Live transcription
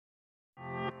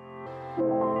What's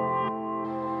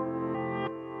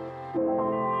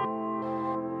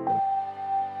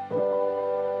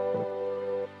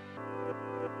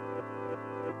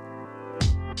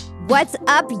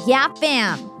up, Yap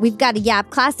fam? We've got a Yap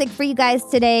Classic for you guys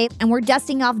today, and we're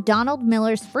dusting off Donald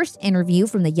Miller's first interview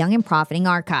from the Young and Profiting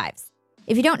archives.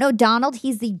 If you don't know Donald,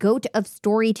 he's the GOAT of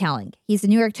storytelling. He's the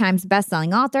New York Times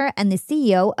bestselling author and the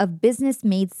CEO of Business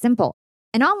Made Simple,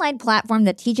 an online platform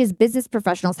that teaches business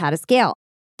professionals how to scale.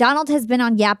 Donald has been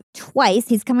on Yap twice.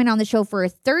 He's coming on the show for a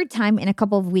third time in a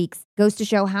couple of weeks. Goes to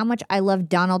show how much I love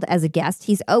Donald as a guest.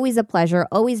 He's always a pleasure,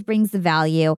 always brings the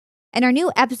value. And our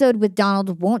new episode with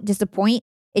Donald won't disappoint.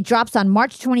 It drops on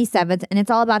March 27th, and it's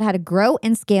all about how to grow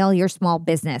and scale your small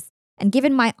business. And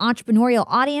given my entrepreneurial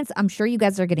audience, I'm sure you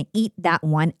guys are going to eat that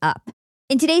one up.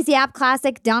 In today's Yap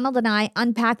Classic, Donald and I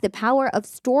unpack the power of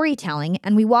storytelling,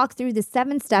 and we walk through the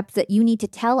 7 steps that you need to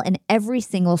tell in every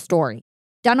single story.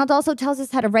 Donald also tells us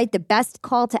how to write the best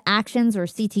call to actions or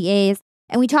CTAs,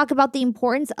 and we talk about the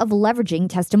importance of leveraging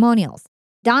testimonials.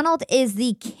 Donald is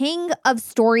the king of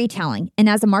storytelling, and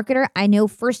as a marketer, I know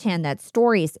firsthand that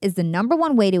stories is the number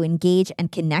one way to engage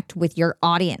and connect with your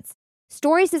audience.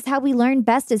 Stories is how we learn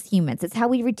best as humans. It's how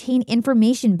we retain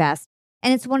information best,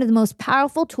 and it's one of the most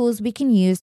powerful tools we can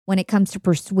use when it comes to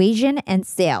persuasion and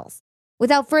sales.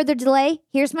 Without further delay,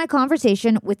 here's my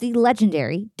conversation with the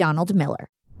legendary Donald Miller.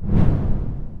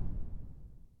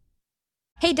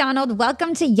 Hey, Donald,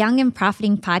 welcome to Young and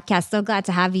Profiting Podcast. So glad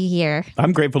to have you here.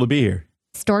 I'm grateful to be here.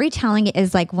 Storytelling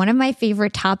is like one of my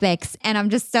favorite topics, and I'm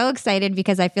just so excited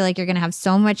because I feel like you're going to have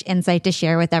so much insight to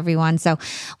share with everyone. So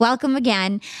welcome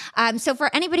again. So for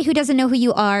anybody who doesn't know who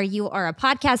you are a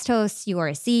podcast host, you are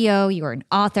a CEO, you are an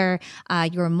author,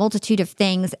 you're a multitude of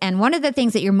things. And one of the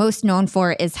things that you're most known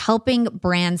for is helping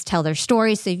brands tell their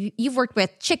stories. So you've worked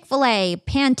with Chick-fil-A,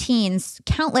 Pantene,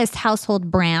 countless household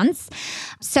brands.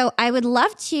 So I would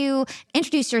love to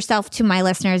introduce yourself to my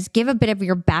listeners, give a bit of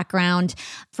your background.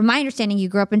 From my understanding, you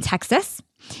grew up in Texas,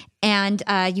 and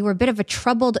you were a bit of a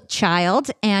troubled child,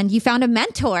 and you found a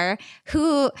mentor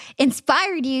who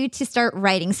inspired you to start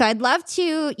writing. So I'd love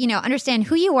to, understand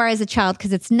who you are as a child,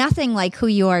 because it's nothing like who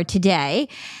you are today.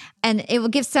 And it will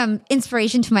give some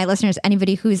inspiration to my listeners,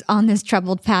 anybody who's on this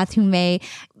troubled path who may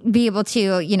be able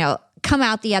to, come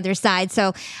out the other side.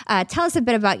 So tell us a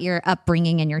bit about your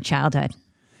upbringing and your childhood.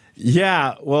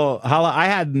 Yeah, well, Hala, I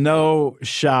had no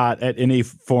shot at any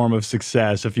form of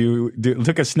success. If you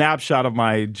took a snapshot of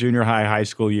my junior high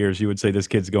school years, you would say this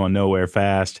kid's going nowhere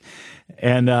fast.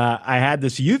 And I had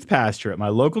this youth pastor at my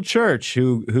local church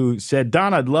who said,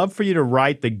 Don, I'd love for you to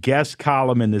write the guest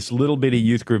column in this little bitty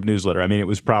youth group newsletter. I mean, it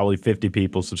was probably 50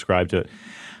 people subscribed to it.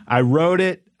 I wrote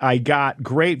it. I got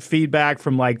great feedback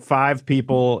from like 5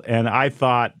 people, and I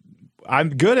thought, I'm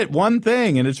good at one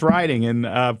thing, and it's writing. And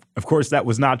of course, that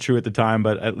was not true at the time,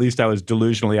 but at least I was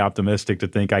delusionally optimistic to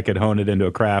think I could hone it into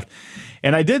a craft.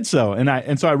 And I did so.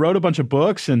 And so I wrote a bunch of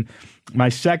books, and my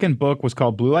second book was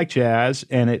called Blue Like Jazz,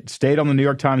 and it stayed on the New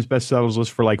York Times bestsellers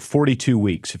list for like 42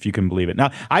 weeks, if you can believe it. Now,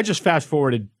 I just fast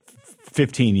forwarded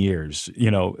 15 years,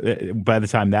 by the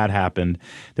time that happened.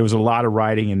 There was a lot of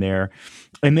writing in there.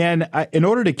 And then in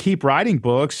order to keep writing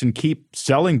books and keep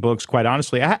selling books, quite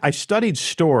honestly, I studied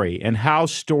story and how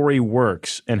story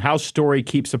works and how story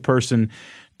keeps a person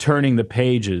turning the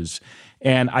pages.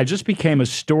 And I just became a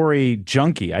story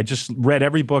junkie. I just read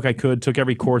every book I could, took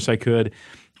every course I could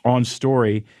on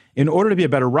story in order to be a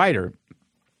better writer.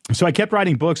 So I kept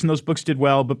writing books, and those books did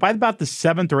well. But by about the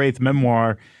 7th or 8th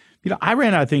memoir, I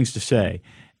ran out of things to say.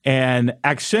 And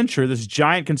Accenture, this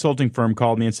giant consulting firm,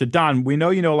 called me and said, Don, we know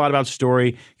you know a lot about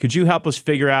story. Could you help us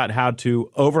figure out how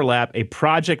to overlap a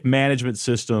project management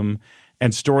system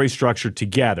and story structure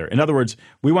together? In other words,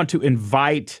 we want to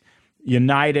invite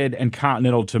United and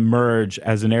Continental to merge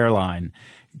as an airline.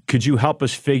 Could you help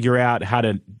us figure out how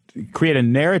to create a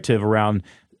narrative around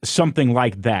something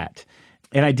like that?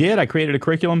 And I did. I created a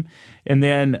curriculum, and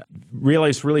then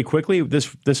realized really quickly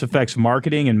this affects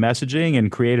marketing and messaging,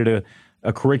 and created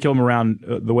a curriculum around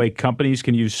the way companies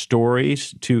can use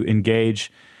stories to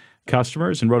engage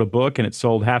customers, and wrote a book, and it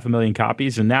sold 500,000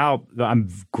 copies. And now I'm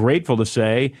grateful to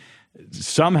say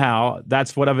somehow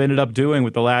that's what I've ended up doing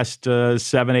with the last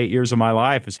 7-8 years of my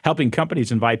life, is helping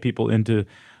companies invite people into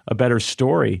a better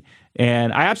story.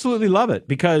 And I absolutely love it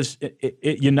because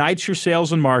it unites your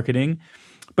sales and marketing.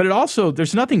 But it also,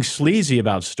 there's nothing sleazy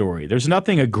about story. There's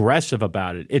nothing aggressive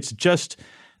about it. It's just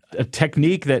a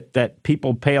technique that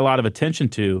people pay a lot of attention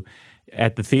to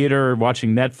at the theater,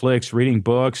 watching Netflix, reading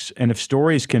books. And if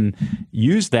stories can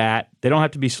use that, they don't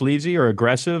have to be sleazy or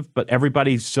aggressive, but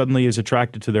everybody suddenly is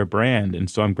attracted to their brand. And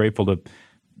so I'm grateful to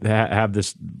have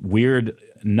this weird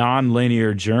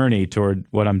non-linear journey toward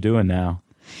what I'm doing now.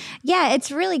 Yeah,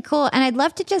 it's really cool. And I'd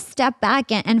love to just step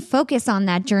back and focus on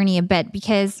that journey a bit,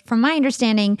 because from my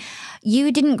understanding,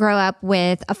 you didn't grow up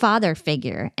with a father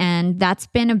figure. And that's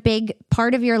been a big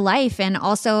part of your life, and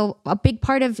also a big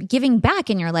part of giving back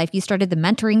in your life. You started the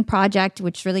Mentoring Project,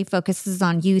 which really focuses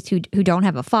on youth who don't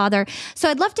have a father. So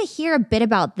I'd love to hear a bit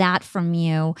about that from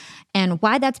you and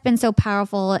why that's been so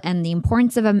powerful, and the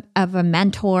importance of a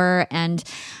mentor, and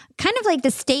kind of like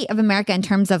the state of America in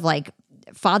terms of like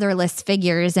fatherless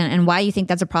figures, and why you think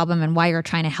that's a problem, and why you're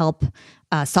trying to help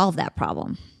solve that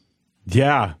problem.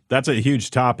 Yeah, that's a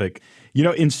huge topic. You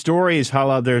know, in stories,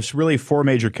 Hala, there's really four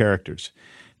major characters.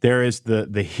 There is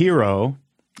the hero,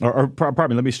 or pardon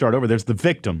me, let me start over. There's the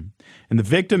victim. And the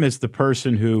victim is the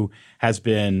person who has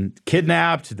been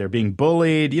kidnapped, they're being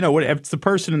bullied. You know, it's the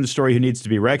person in the story who needs to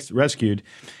be rescued.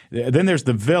 Then there's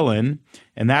the villain,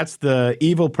 and that's the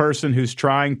evil person who's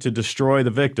trying to destroy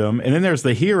the victim. And then there's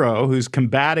the hero who's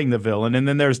combating the villain. And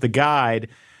then there's the guide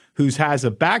who has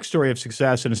a backstory of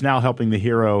success and is now helping the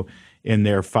hero in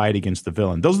their fight against the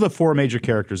villain. Those are the four major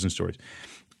characters in stories.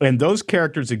 And those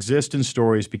characters exist in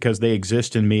stories because they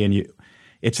exist in me and you.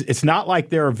 It's not like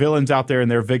there are villains out there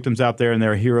and there are victims out there and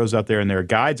there are heroes out there and there are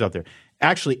guides out there.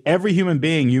 Actually, every human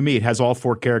being you meet has all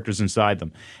four characters inside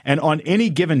them. And on any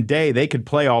given day, they could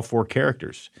play all four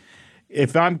characters.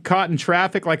 If I'm caught in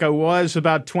traffic like I was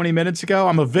about 20 minutes ago,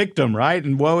 I'm a victim, right?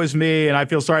 And woe is me, and I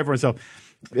feel sorry for myself.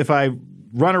 If I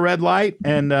run a red light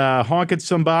and honk at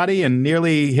somebody and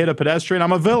nearly hit a pedestrian,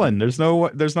 I'm a villain. There's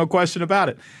no question about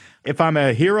it. If I'm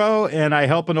a hero and I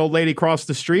help an old lady cross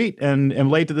the street and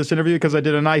am late to this interview because I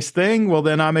did a nice thing, well,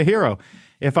 then I'm a hero.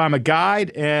 If I'm a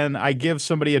guide and I give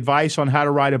somebody advice on how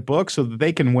to write a book so that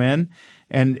they can win,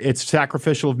 and it's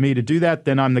sacrificial of me to do that,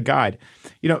 then I'm the guide.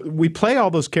 You know, we play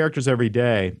all those characters every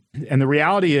day, and the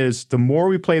reality is the more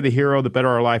we play the hero, the better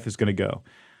our life is going to go.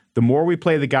 The more we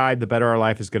play the guide, the better our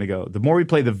life is going to go. The more we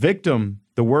play the victim,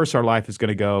 the worse our life is going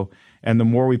to go. And the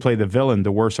more we play the villain,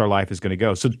 the worse our life is going to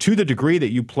go. So to the degree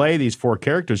that you play these four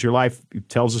characters, your life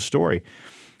tells a story.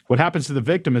 What happens to the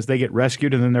victim is they get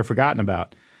rescued and then they're forgotten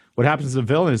about. What happens to the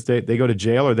villain is they go to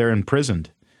jail or they're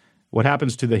imprisoned. What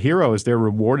happens to the hero is they're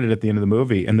rewarded at the end of the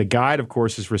movie. And the guide, of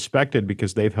course, is respected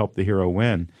because they've helped the hero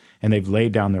win and they've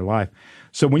laid down their life.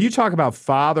 So when you talk about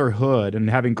fatherhood and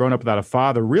having grown up without a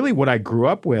father, really what I grew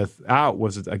up without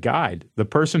was a guide. The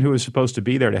person who was supposed to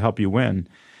be there to help you win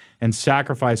and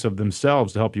sacrifice of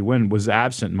themselves to help you win was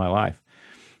absent in my life.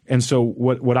 And so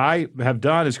what I have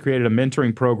done is created a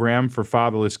mentoring program for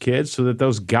fatherless kids so that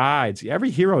those guides,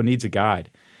 every hero needs a guide,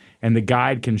 and the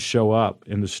guide can show up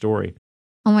in the story.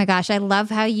 Oh my gosh, I love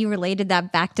how you related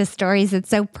that back to stories. It's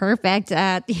so perfect.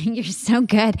 You're so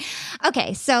good.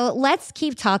 Okay, so let's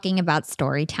keep talking about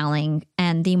storytelling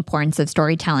and the importance of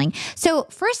storytelling. So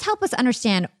first, help us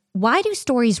understand, why do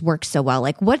stories work so well?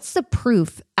 Like, what's the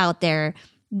proof out there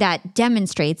that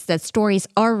demonstrates that stories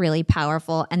are really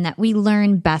powerful and that we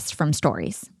learn best from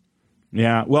stories?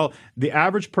 Yeah, well, the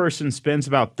average person spends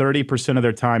about 30% of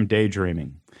their time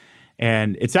daydreaming.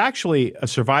 And it's actually a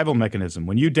survival mechanism.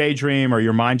 When you daydream or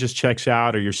your mind just checks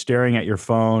out or you're staring at your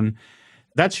phone,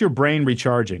 that's your brain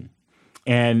recharging.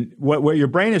 And what your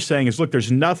brain is saying is, look,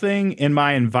 there's nothing in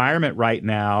my environment right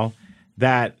now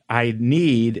that I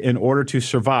need in order to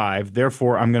survive.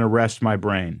 Therefore, I'm going to rest my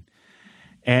brain.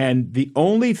 And the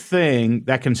only thing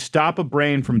that can stop a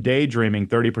brain from daydreaming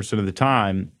 30% of the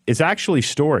time is actually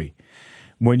story.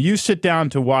 When you sit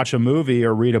down to watch a movie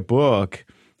or read a book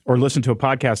or listen to a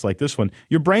podcast like this one,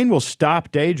 your brain will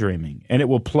stop daydreaming and it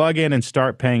will plug in and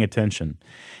start paying attention.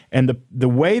 And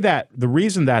the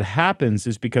reason that happens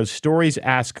is because stories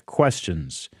ask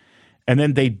questions and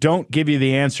then they don't give you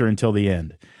the answer until the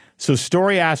end. So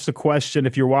story asks a question.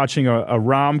 If you're watching a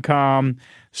rom-com,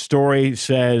 story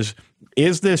says,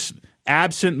 is this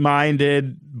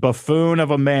absent-minded buffoon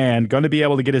of a man going to be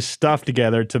able to get his stuff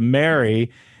together to marry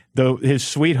his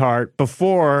sweetheart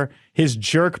before his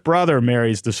jerk brother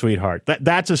marries the sweetheart?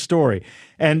 That's a story.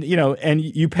 And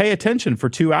you pay attention for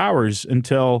 2 hours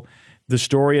until the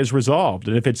story is resolved.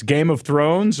 And if it's Game of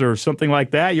Thrones or something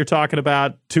like that, you're talking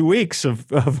about 2 weeks of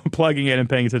plugging in and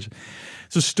paying attention.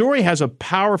 So story has a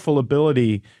powerful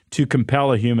ability to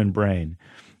compel a human brain.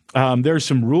 There's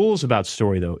some rules about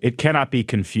story, though. It cannot be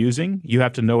confusing. You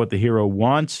have to know what the hero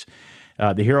wants.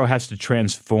 The hero has to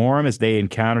transform as they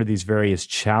encounter these various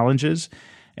challenges.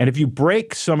 And if you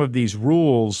break some of these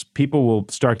rules, people will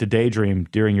start to daydream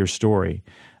during your story.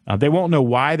 They won't know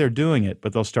why they're doing it,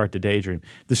 but they'll start to daydream.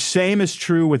 The same is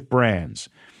true with brands.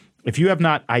 If you have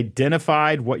not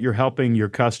identified what you're helping your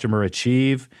customer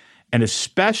achieve, and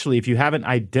especially if you haven't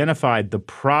identified the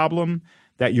problem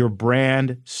that your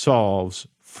brand solves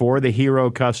for the hero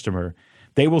customer,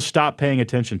 they will stop paying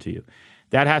attention to you.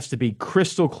 That has to be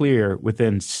crystal clear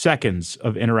within seconds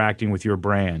of interacting with your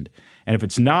brand. And if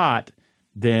it's not,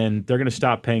 then they're going to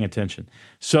stop paying attention.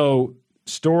 So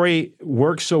story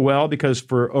works so well because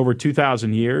for over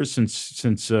 2,000 years,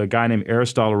 since a guy named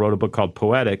Aristotle wrote a book called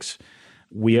Poetics,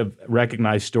 we have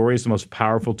recognized story as the most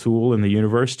powerful tool in the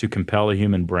universe to compel a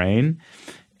human brain.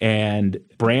 And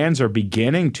brands are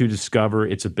beginning to discover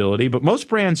its ability. But most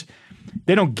brands,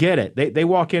 they don't get it. They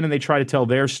walk in and they try to tell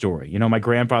their story. You know, my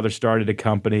grandfather started a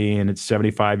company and it's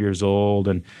 75 years old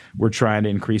and we're trying to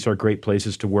increase our great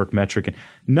places to work metric. And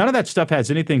none of that stuff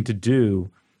has anything to do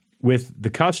with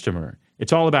the customer.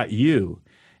 It's all about you.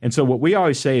 And so what we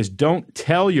always say is don't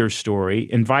tell your story,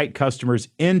 invite customers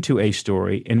into a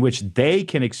story in which they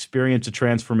can experience a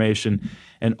transformation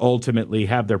and ultimately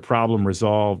have their problem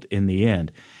resolved in the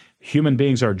end. Human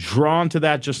beings are drawn to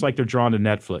that just like they're drawn to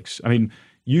Netflix. I mean,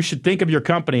 you should think of your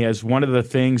company as one of the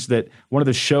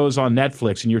shows on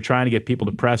Netflix, and you're trying to get people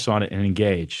to press on it and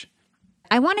engage.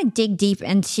 I want to dig deep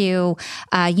into,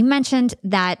 you mentioned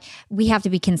that we have to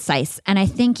be concise. And I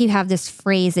think you have this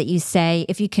phrase that you say,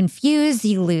 if you confuse,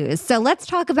 you lose. So let's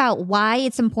talk about why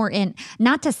it's important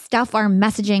not to stuff our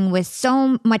messaging with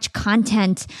so much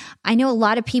content. I know a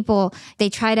lot of people, they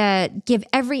try to give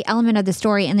every element of the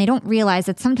story and they don't realize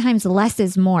that sometimes less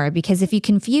is more, because if you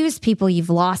confuse people, you've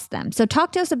lost them. So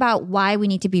talk to us about why we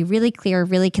need to be really clear,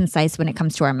 really concise when it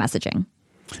comes to our messaging.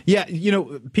 Yeah, you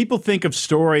know, people think of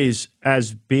stories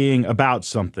as being about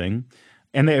something,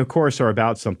 and they, of course, are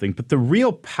about something. But the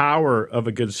real power of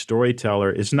a good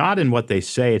storyteller is not in what they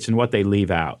say, it's in what they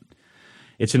leave out.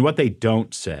 It's in what they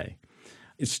don't say.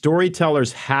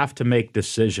 Storytellers have to make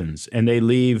decisions, and they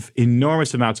leave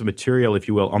enormous amounts of material, if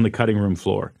you will, on the cutting room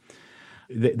floor.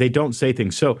 They don't say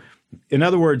things. So, in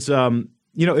other words,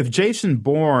 you know, if Jason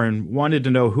Bourne wanted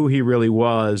to know who he really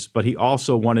was, but he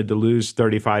also wanted to lose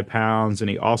 35 pounds, and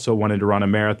he also wanted to run a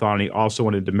marathon, and he also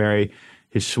wanted to marry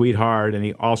his sweetheart, and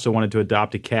he also wanted to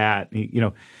adopt a cat,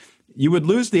 you would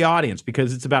lose the audience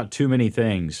because it's about too many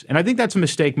things. And I think that's a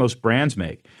mistake most brands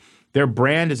make. Their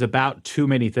brand is about too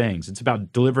many things. It's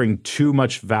about delivering too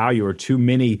much value or too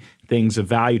many things of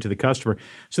value to the customer.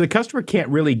 So the customer can't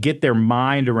really get their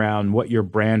mind around what your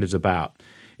brand is about.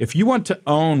 If you want to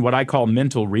own what I call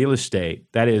mental real estate,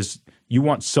 that is, you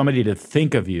want somebody to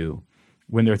think of you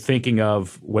when they're thinking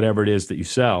of whatever it is that you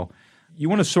sell, you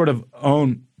want to sort of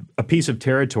own a piece of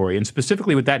territory. And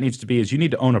specifically what that needs to be is you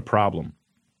need to own a problem.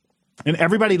 And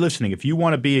everybody listening, if you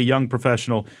want to be a young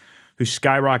professional who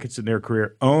skyrockets in their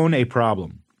career, own a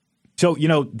problem. So, you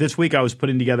know, this week I was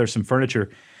putting together some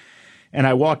furniture and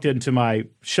I walked into my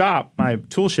shop, my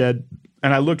tool shed,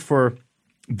 and I looked for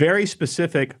very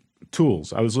specific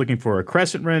tools. I was looking for a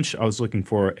crescent wrench. I was looking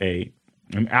for an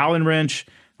Allen wrench.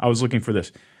 I was looking for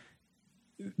this.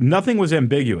 Nothing was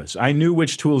ambiguous. I knew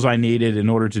which tools I needed in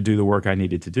order to do the work I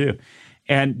needed to do.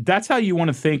 And that's how you want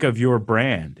to think of your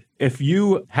brand. If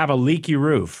you have a leaky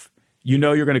roof, you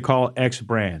know you're going to call X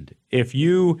brand. If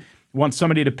you want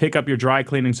somebody to pick up your dry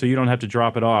cleaning so you don't have to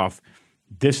drop it off,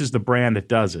 this is the brand that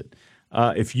does it.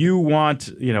 If you want,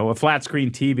 a flat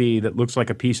screen TV that looks like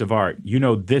a piece of art,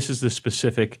 this is the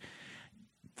specific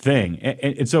thing.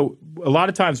 And so a lot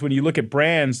of times when you look at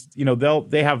brands,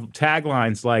 they have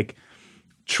taglines like,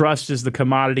 trust is the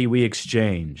commodity we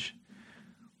exchange.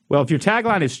 Well, if your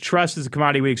tagline is trust is the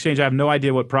commodity we exchange, I have no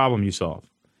idea what problem you solve.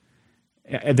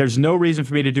 There's no reason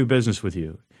for me to do business with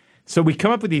you. So we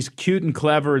come up with these cute and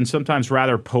clever and sometimes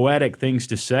rather poetic things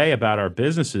to say about our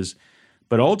businesses.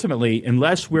 But ultimately,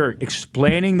 unless we're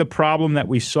explaining the problem that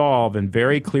we solve in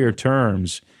very clear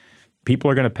terms,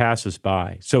 people are going to pass us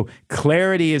by. So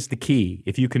clarity is the key.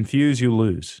 If you confuse, you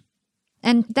lose.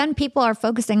 And then people are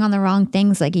focusing on the wrong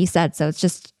things, like you said. So it's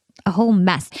just a whole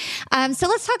mess. So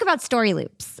let's talk about story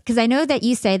loops, because I know that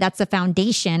you say that's the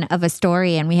foundation of a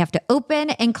story and we have to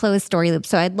open and close story loops.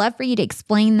 So I'd love for you to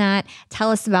explain that,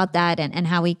 tell us about that and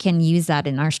how we can use that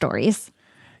in our stories.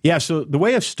 Yeah, so the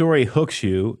way a story hooks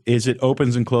you is it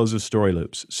opens and closes story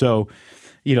loops. So,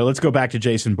 let's go back to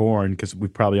Jason Bourne, because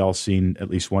we've probably all seen at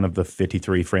least one of the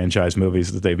 53 franchise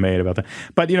movies that they've made about that.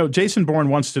 But, Jason Bourne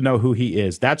wants to know who he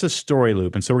is. That's a story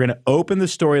loop. And so we're going to open the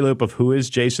story loop of who is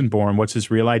Jason Bourne, what's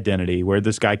his real identity, where did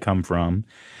this guy come from.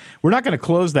 We're not going to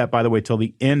close that, by the way, till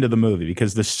the end of the movie,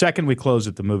 because the second we close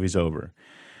it, the movie's over.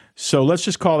 So let's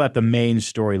just call that the main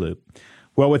story loop.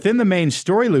 Well, within the main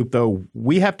story loop, though,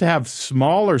 we have to have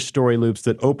smaller story loops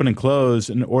that open and close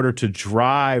in order to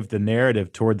drive the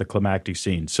narrative toward the climactic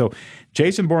scene. So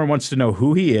Jason Bourne wants to know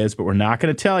who he is, but we're not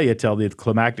going to tell the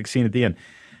climactic scene at the end.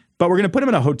 But we're going to put him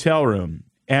in a hotel room,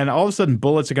 And all of a sudden,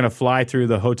 bullets are going to fly through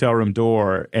the hotel room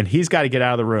door, and he's got to get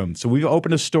out of the room. So we've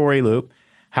opened a story loop.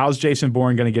 How's Jason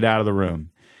Bourne going to get out of the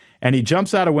room? And he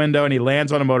jumps out a window and he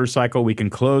lands on a motorcycle. We can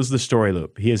close the story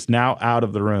loop. He is now out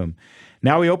of the room.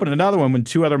 Now we open another one when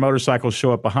 2 other motorcycles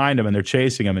show up behind him and they're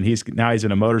chasing him, and he's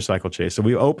in a motorcycle chase. So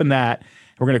we open that.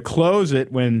 We're going to close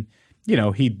it when,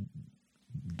 he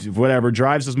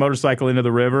drives his motorcycle into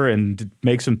the river and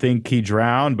makes him think he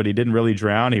drowned, but he didn't really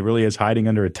drown. He really is hiding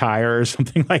under a tire or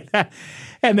something like that.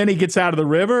 And then he gets out of the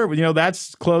river.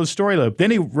 That's closed story loop.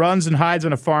 Then he runs and hides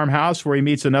in a farmhouse where he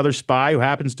meets another spy who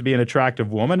happens to be an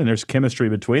attractive woman, and there's chemistry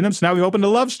between them. So now we open the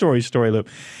love story loop.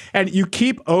 And you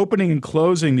keep opening and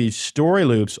closing these story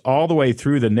loops all the way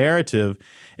through the narrative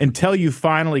until you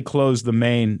finally close the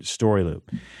main story loop.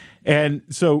 And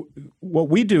so what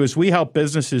we do is we help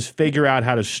businesses figure out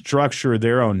how to structure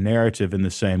their own narrative in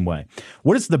the same way.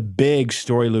 What is the big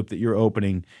story loop that you're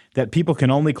opening that people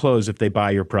can only close if they buy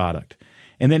your product?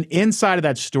 And then inside of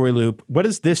that story loop, what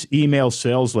is this email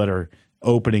sales letter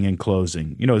opening and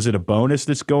closing? Is it a bonus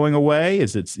that's going away?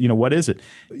 Is it, what is it?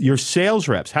 Your sales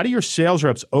reps, how do your sales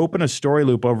reps open a story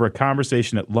loop over a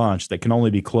conversation at lunch that can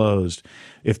only be closed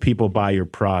if people buy your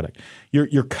product?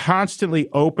 You're constantly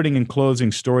opening and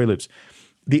closing story loops.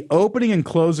 The opening and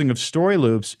closing of story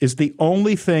loops is the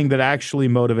only thing that actually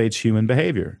motivates human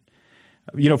behavior.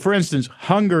 For instance,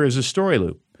 hunger is a story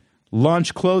loop.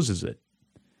 Lunch closes it.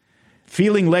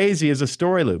 Feeling lazy is a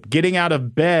story loop. Getting out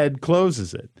of bed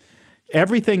closes it.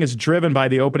 Everything is driven by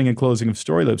the opening and closing of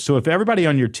story loops. So if everybody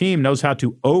on your team knows how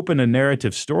to open a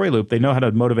narrative story loop, they know how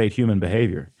to motivate human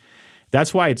behavior.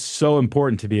 That's why it's so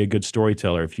important to be a good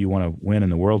storyteller if you want to win in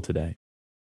the world today.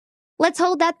 Let's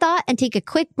hold that thought and take a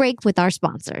quick break with our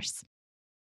sponsors.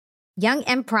 Young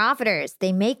and Profiters,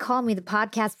 they may call me the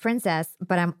podcast princess,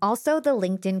 but I'm also the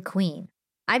LinkedIn queen.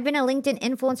 I've been a LinkedIn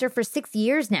influencer for 6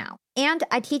 years now, and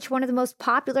I teach one of the most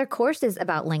popular courses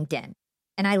about LinkedIn.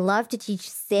 And I love to teach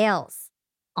sales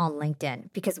on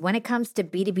LinkedIn because when it comes to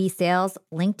B2B sales,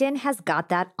 LinkedIn has got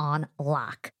that on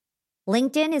lock.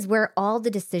 LinkedIn is where all the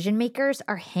decision makers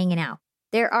are hanging out.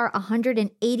 There are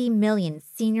 180 million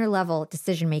senior level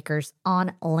decision makers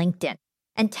on LinkedIn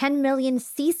and 10 million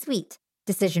C-suite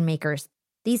decision makers.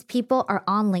 These people are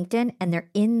on LinkedIn and they're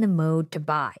in the mode to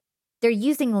buy. They're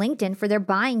using LinkedIn for their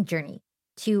buying journey,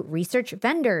 to research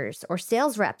vendors or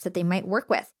sales reps that they might work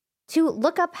with, to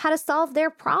look up how to solve their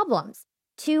problems,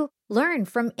 to learn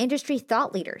from industry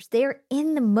thought leaders. They are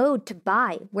in the mode to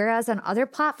buy, whereas on other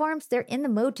platforms, they're in the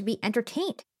mode to be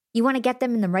entertained. You want to get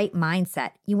them in the right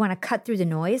mindset. You want to cut through the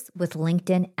noise with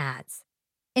LinkedIn ads.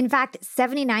 In fact,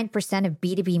 79% of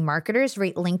B2B marketers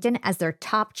rate LinkedIn as their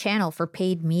top channel for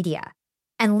paid media.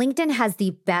 And LinkedIn has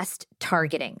the best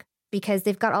targeting because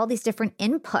they've got all these different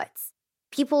inputs.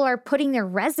 People are putting their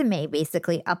resume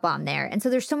basically up on there. And so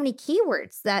there's so many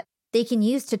keywords that they can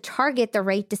use to target the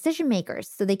right decision makers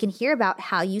so they can hear about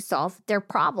how you solve their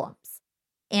problems.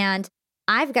 And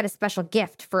I've got a special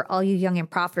gift for all you young and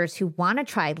profiters who want to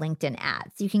try LinkedIn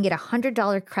ads. You can get a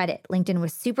 $100 credit. LinkedIn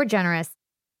was super generous.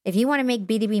 If you want to make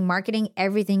B2B marketing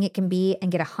everything it can be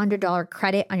and get a $100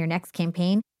 credit on your next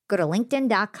campaign, go to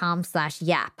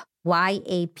linkedin.com/YAP,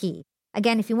 YAP.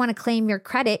 Again, if you want to claim your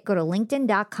credit, go to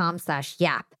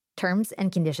linkedin.com/YAP. Terms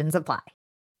and conditions apply.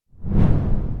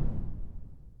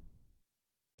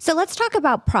 So let's talk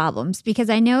about problems, because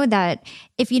I know that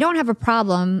if you don't have a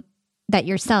problem that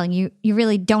you're selling, you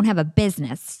really don't have a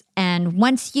business. And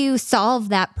once you solve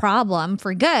that problem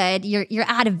for good, you're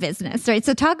out of business, right?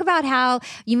 So talk about how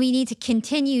we need to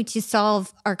continue to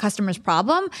solve our customer's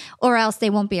problem, or else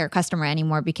they won't be our customer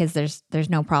anymore because there's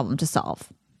no problem to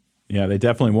solve. Yeah, they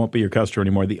definitely won't be your customer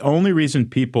anymore. The only reason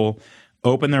people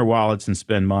open their wallets and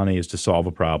spend money is to solve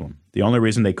a problem. The only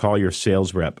reason they call your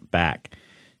sales rep back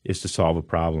is to solve a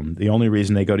problem. The only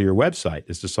reason they go to your website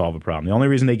is to solve a problem. The only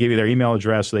reason they give you their email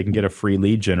address so they can get a free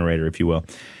lead generator, if you will,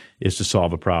 is to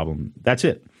solve a problem. That's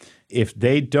it. If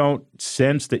they don't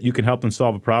sense that you can help them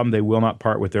solve a problem, they will not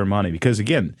part with their money. Because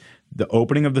again, the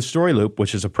opening of the story loop,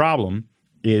 which is a problem,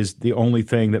 is the only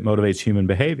thing that motivates human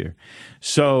behavior.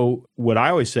 So what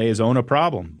I always say is own a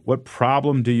problem. What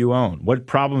problem do you own? What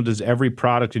problem does every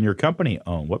product in your company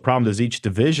own? What problem does each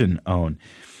division own?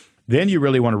 Then you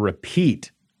really want to repeat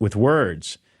with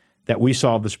words that we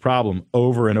solve this problem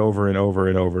over and over and over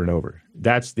and over and over.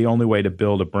 That's the only way to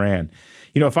build a brand.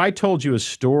 If I told you a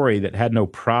story that had no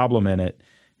problem in it,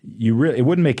 it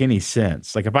wouldn't make any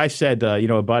sense. Like if I said,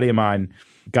 a buddy of mine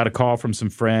got a call from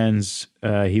some friends.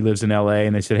 He lives in LA,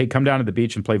 and they said, "Hey, come down to the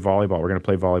beach and play volleyball. We're going to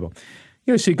play volleyball."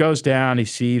 So he goes down, he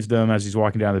sees them as he's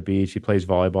walking down the beach. He plays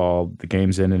volleyball. The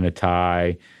game's in a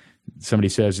tie. Somebody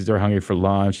says they're hungry for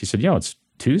lunch. He said, "It's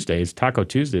Tuesdays, Taco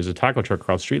Tuesdays, a taco truck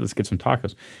across the street. Let's get some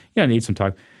tacos. Yeah, I need some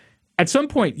tacos. At some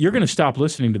point, you're going to stop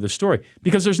listening to the story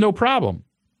because there's no problem.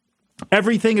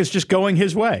 Everything is just going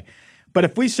his way. But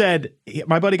if we said,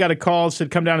 my buddy got a call,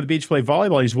 said, come down to the beach, play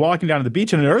volleyball. He's walking down to the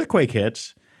beach and an earthquake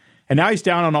hits. And now he's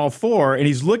down on all four and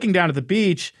he's looking down at the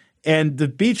beach and the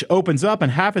beach opens up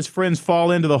and half his friends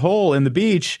fall into the hole in the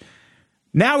beach.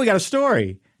 Now we got a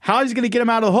story. How is he going to get him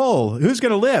out of the hole? Who's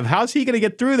going to live? How's he going to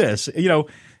get through this?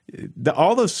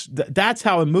 That's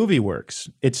how a movie works.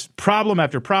 It's problem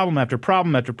after problem after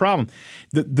problem after problem.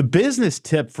 The business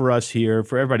tip for us here,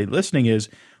 for everybody listening, is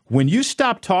when you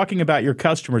stop talking about your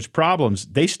customers' problems,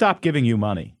 they stop giving you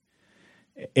money.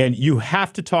 And you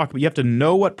have to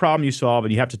know what problem you solve,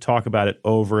 and you have to talk about it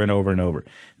over and over and over.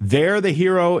 They're the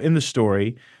hero in the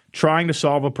story trying to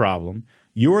solve a problem.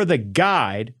 You're the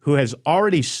guide who has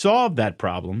already solved that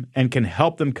problem and can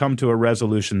help them come to a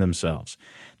resolution themselves.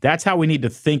 That's how we need to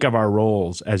think of our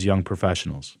roles as young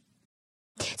professionals.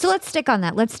 So let's stick on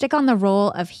that. Let's stick on the role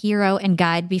of hero and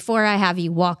guide before I have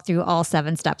you walk through all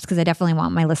 7 steps, because I definitely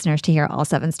want my listeners to hear all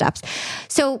 7 steps.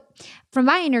 So from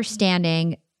my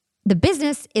understanding, the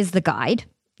business is the guide,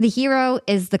 the hero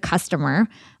is the customer.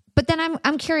 But then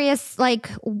I'm curious,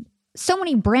 like, so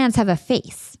many brands have a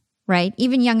face, right?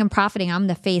 Even Young and Profiting, I'm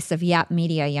the face of Yap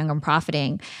Media, Young and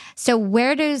Profiting. So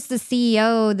where does the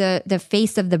CEO, the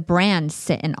face of the brand,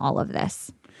 sit in all of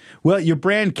this? Well, your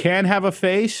brand can have a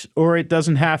face or it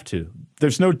doesn't have to.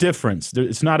 There's no difference.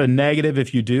 It's not a negative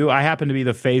if you do. I happen to be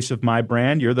the face of my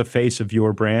brand. You're the face of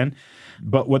your brand.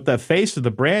 But what the face of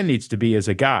the brand needs to be is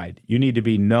a guide. You need to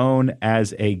be known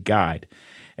as a guide.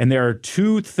 And there are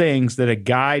 2 things that a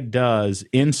guide does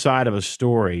inside of a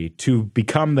story to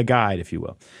become the guide, if you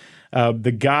will.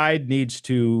 The guide needs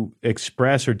to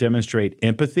express or demonstrate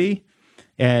empathy.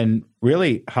 And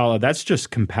really, Hala, that's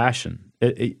just compassion.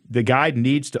 The guide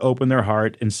needs to open their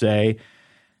heart and say,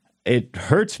 it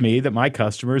hurts me that my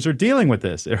customers are dealing with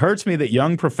this. It hurts me that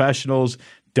young professionals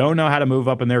don't know how to move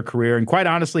up in their career. And quite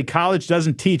honestly, college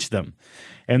doesn't teach them.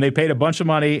 And they paid a bunch of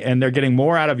money and they're getting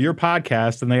more out of your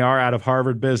podcast than they are out of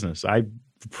Harvard Business. I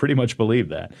pretty much believe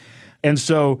that. And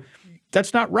so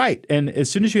that's not right. And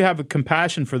as soon as you have a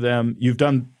compassion for them, you've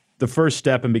done the first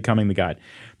step in becoming the guide.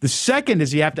 The second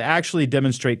is you have to actually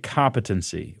demonstrate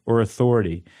competency or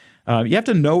authority. You have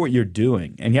to know what you're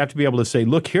doing, and you have to be able to say,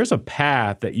 look, here's a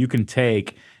path that you can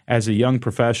take as a young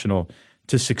professional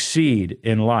to succeed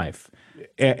in life.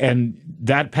 And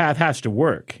that path has to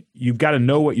work. You've got to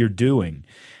know what you're doing.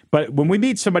 But when we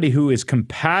meet somebody who is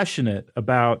compassionate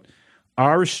about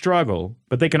our struggle,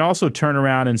 but they can also turn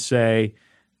around and say,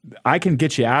 I can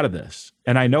get you out of this,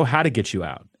 and I know how to get you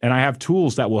out, and I have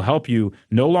tools that will help you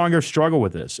no longer struggle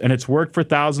with this, and it's worked for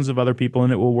thousands of other people,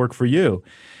 and it will work for you.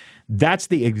 That's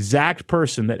the exact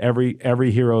person that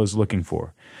every hero is looking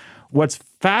for. What's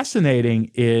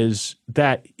fascinating is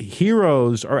that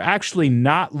heroes are actually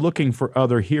not looking for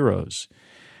other heroes.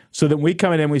 So that we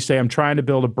come in and we say, I'm trying to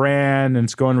build a brand and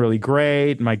it's going really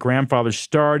great. My grandfather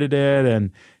started it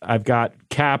and I've got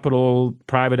capital,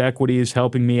 private equity is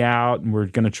helping me out and we're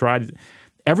going to try to.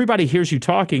 Everybody hears you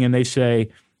talking and they say,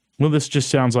 well, this just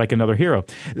sounds like another hero.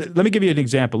 Let me give you an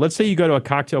example. Let's say you go to a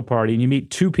cocktail party and you meet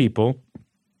 2 people.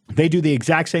 They do the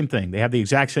exact same thing. They have the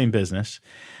exact same business.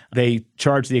 They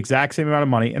charge the exact same amount of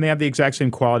money, and they have the exact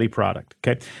same quality product,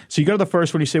 okay? So you go to the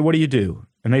first one, you say, what do you do?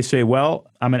 And they say, well,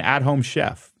 I'm an at-home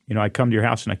chef. I come to your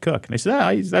house and I cook. And they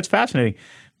say, that's fascinating.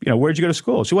 Where'd you go to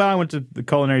school? So, well, I went to the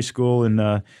culinary school in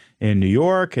New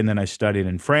York, and then I studied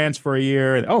in France for a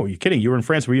year. And, oh, you're kidding? You were in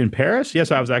France? Were you in Paris? Yes,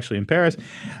 I was actually in Paris.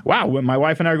 Wow, my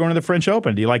wife and I are going to the French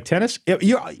Open. Do you like tennis?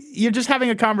 You're just having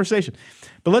a conversation.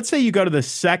 But let's say you go to the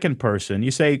second person.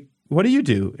 You say, what do you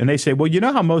do? And they say, well, you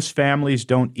know how most families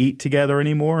don't eat together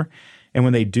anymore? And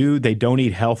when they do, they don't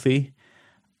eat healthy?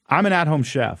 I'm an at-home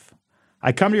chef.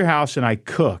 I come to your house and I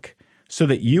cook so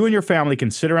that you and your family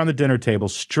can sit around the dinner table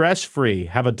stress-free,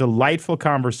 have a delightful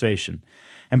conversation.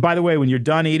 And by the way, when you're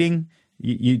done eating,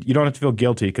 you don't have to feel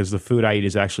guilty because the food I eat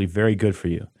is actually very good for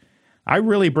you. I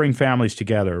really bring families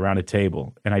together around a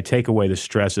table, and I take away the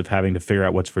stress of having to figure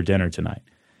out what's for dinner tonight.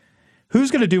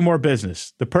 Who's going to do more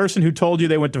business? The person who told you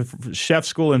they went to chef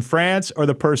school in France or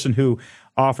the person who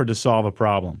offered to solve a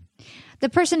problem? The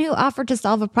person who offered to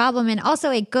solve a problem. And also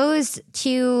it goes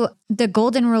to the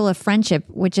golden rule of friendship,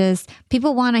 which is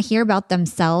people want to hear about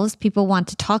themselves. People want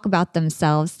to talk about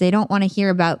themselves. They don't want to hear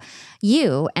about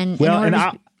you. And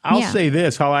I'll say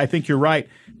this, Hala, I think you're right.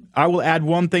 I will add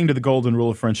one thing to the golden rule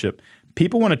of friendship.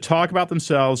 People want to talk about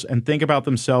themselves and think about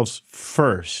themselves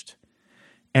first.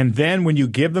 And then when you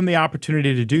give them the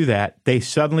opportunity to do that, they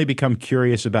suddenly become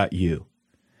curious about you.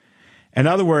 In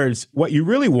other words, what you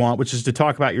really want, which is to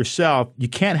talk about yourself, you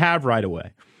can't have right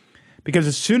away. Because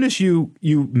as soon as you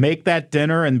make that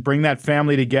dinner and bring that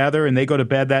family together and they go to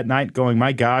bed that night going,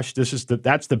 my gosh, that's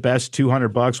the best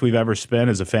 $200 we've ever spent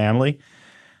as a family,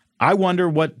 I wonder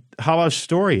what Hala's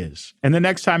story is. And the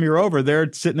next time you're over,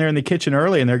 they're sitting there in the kitchen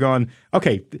early and they're going,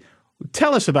 okay,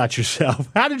 tell us about yourself.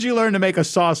 How did you learn to make a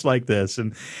sauce like this?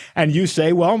 And you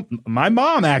say, well, my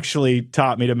mom actually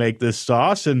taught me to make this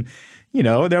sauce. And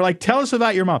they're like, tell us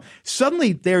about your mom.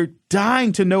 Suddenly, they're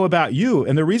dying to know about you.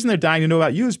 And the reason they're dying to know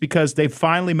about you is because they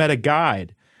finally met a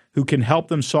guide who can help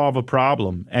them solve a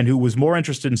problem and who was more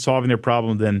interested in solving their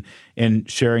problem than in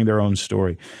sharing their own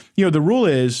story. The rule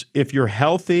is if you're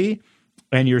healthy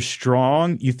and you're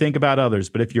strong, you think about others.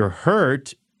 But if you're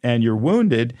hurt and you're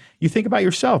wounded, you think about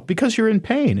yourself because you're in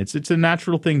pain. It's a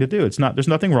natural thing to do. There's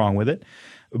nothing wrong with it.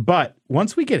 But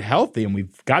once we get healthy and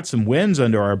we've got some wins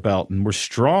under our belt and we're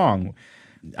strong,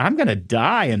 I'm going to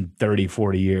die in 30,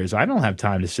 40 years. I don't have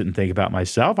time to sit and think about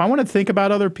myself. I want to think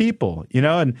about other people,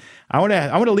 and I want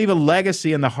to leave a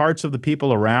legacy in the hearts of the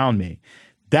people around me.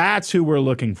 That's who we're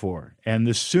looking for. And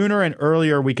the sooner and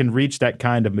earlier we can reach that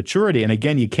kind of maturity, and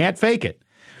again, you can't fake it.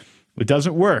 It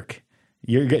doesn't work.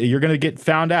 You're going to get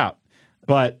found out.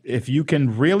 But if you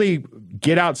can really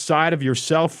get outside of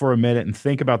yourself for a minute and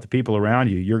think about the people around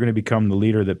you, you're going to become the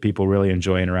leader that people really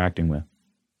enjoy interacting with.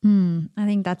 I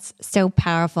think that's so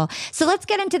powerful. So let's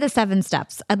get into the 7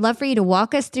 steps. I'd love for you to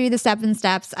walk us through the 7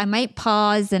 steps. I might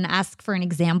pause and ask for an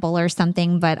example or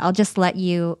something, but I'll just let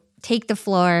you take the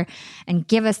floor and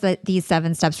give us these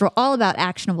 7 steps. We're all about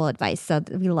actionable advice, so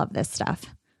we love this stuff.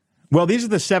 Well, these are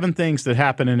the 7 things that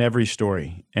happen in every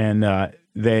story. And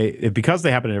because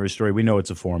they happen in every story, we know it's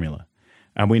a formula.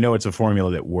 And we know it's a formula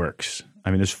that works.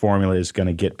 I mean, this formula is going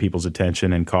to get people's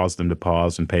attention and cause them to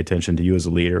pause and pay attention to you as a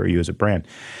leader or you as a brand.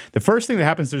 The first thing that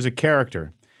happens, there's a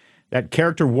character. That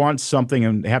character wants something,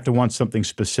 and they have to want something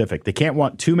specific. They can't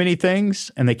want too many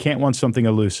things, and they can't want something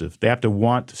elusive. They have to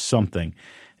want something.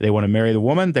 They want to marry the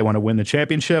woman. They want to win the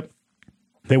championship.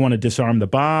 They want to disarm the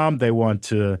bomb. They want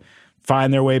to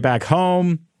find their way back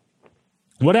home.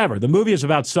 Whatever. The movie is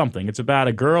about something. It's about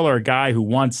a girl or a guy who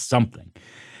wants something.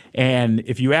 And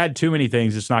if you add too many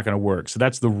things, it's not going to work. So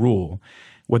that's the rule.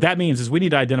 What that means is we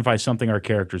need to identify something our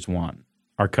characters want,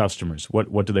 our customers.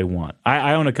 What do they want?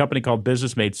 I own a company called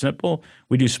Business Made Simple.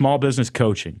 We do small business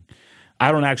coaching.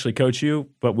 I don't actually coach you,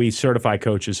 but we certify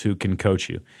coaches who can coach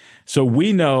you. So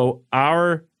we know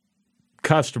our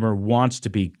customer wants to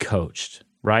be coached,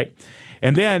 right?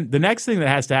 And then the next thing that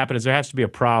has to happen is there has to be a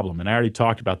problem. And I already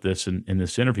talked about this in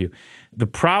this interview. The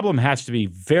problem has to be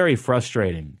very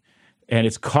frustrating. And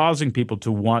it's causing people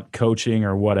to want coaching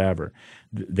or whatever.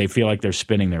 They feel like they're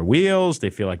spinning their wheels. They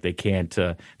feel like they can't,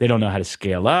 they don't know how to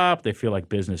scale up. They feel like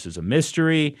business is a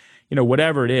mystery,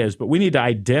 whatever it is. But we need to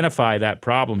identify that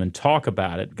problem and talk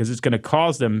about it because it's going to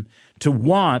cause them to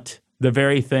want the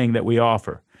very thing that we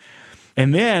offer.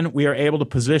 And then we are able to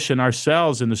position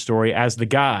ourselves in the story as the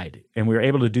guide. And we are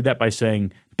able to do that by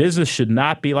saying business should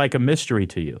not be like a mystery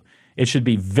to you. It should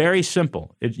be very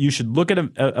simple. You should look at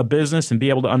a business and be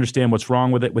able to understand what's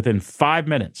wrong with it within 5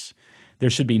 minutes. There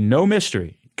should be no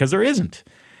mystery because there isn't.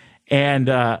 And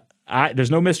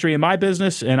there's no mystery in my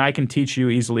business, and I can teach you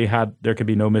easily how there can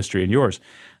be no mystery in yours.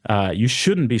 You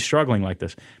shouldn't be struggling like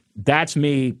this. That's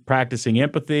me practicing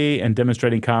empathy and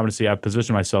demonstrating competency. I've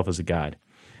positioned myself as a guide.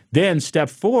 Then step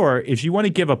 4 is you want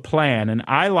to give a plan, and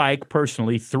I like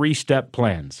personally 3-step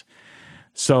plans.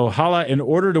 So Hala, in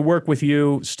order to work with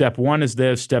you, step 1 is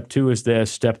this, step 2 is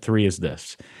this, step 3 is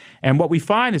this. And what we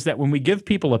find is that when we give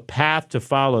people a path to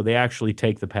follow, they actually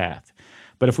take the path.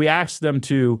 But if we ask them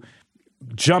to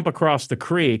jump across the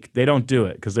creek, they don't do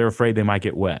it because they're afraid they might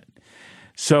get wet.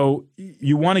 So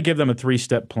you want to give them a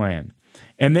 3-step plan.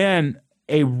 And then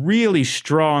a really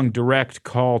strong direct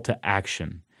call to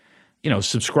action.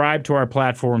 Subscribe to our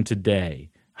platform today.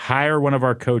 Hire one of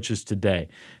our coaches today.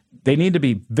 They need to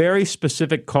be very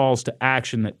specific calls to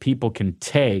action that people can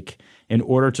take in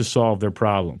order to solve their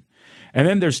problem. And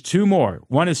then there's 2 more.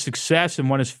 One is success and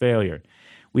one is failure.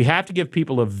 We have to give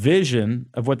people a vision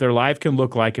of what their life can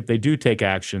look like if they do take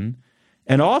action,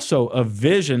 and also a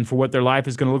vision for what their life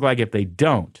is going to look like if they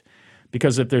don't.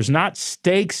 Because if there's not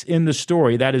stakes in the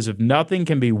story, that is, if nothing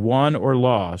can be won or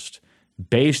lost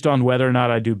based on whether or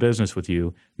not I do business with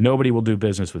you, nobody will do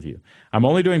business with you. I'm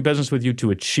only doing business with you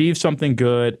to achieve something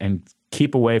good and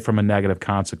keep away from a negative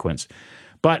consequence.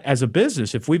 But as a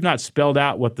business, if we've not spelled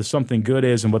out what the something good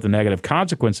is and what the negative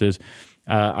consequence is,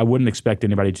 I wouldn't expect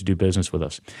anybody to do business with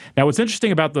us. Now, what's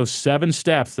interesting about those 7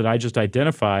 steps that I just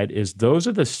identified is those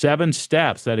are the 7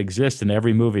 steps that exist in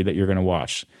every movie that you're going to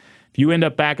watch. If you end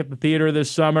up back at the theater this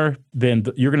summer, then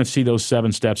you're going to see those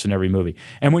 7 steps in every movie.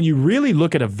 And when you really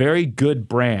look at a very good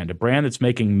brand, a brand that's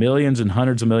making millions and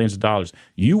hundreds of millions of dollars,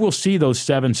 you will see those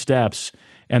 7 steps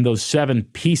and those 7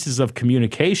 pieces of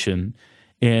communication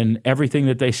in everything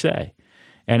that they say.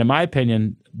 And in my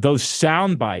opinion, those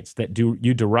sound bites that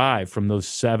you derive from those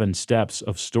 7 steps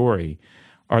of story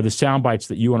are the sound bites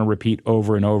that you want to repeat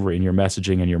over and over in your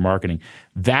messaging and your marketing.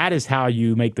 That is how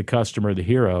you make the customer the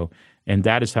hero, and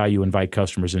that is how you invite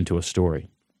customers into a story.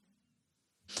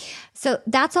 So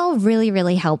that's all really,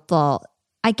 really helpful.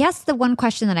 I guess the one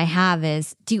question that I have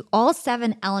is, do all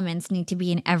 7 elements need to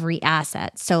be in every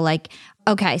asset? So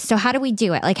okay, so how do we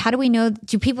do it? How do we know,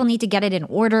 do people need to get it in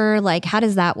order? How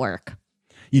does that work?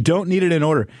 You don't need it in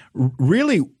order.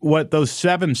 Really, what those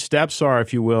 7 steps are,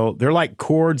 if you will, they're like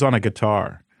chords on a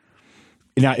guitar.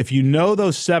 Now, if you know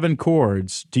those 7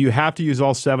 chords, do you have to use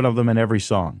all 7 of them in every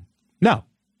song? No.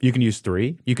 You can use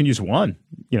 3. You can use 1.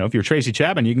 If you're Tracy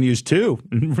Chapman, you can use 2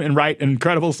 and write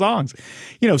incredible songs.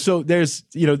 So there's,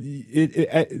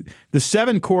 the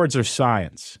 7 chords are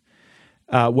science.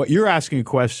 What you're asking the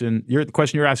question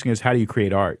you're asking is, how do you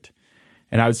create art?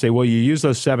 And I would say, well, you use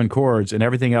those 7 chords and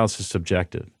everything else is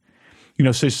subjective.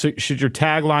 So should your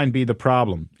tagline be the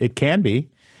problem? It can be.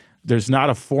 There's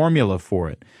not a formula for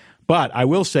it. But I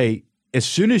will say, as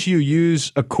soon as you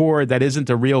use a chord that isn't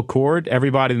a real chord,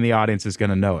 everybody in the audience is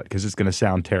going to know it because it's going to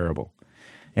sound terrible.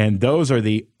 And those are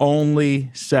the only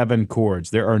 7 chords.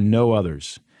 There are no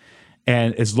others.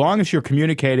 And as long as you're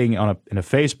communicating in a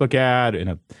Facebook ad, in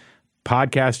a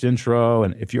podcast intro,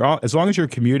 and as long as you're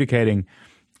communicating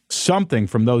something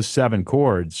from those 7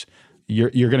 chords, you're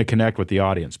going to connect with the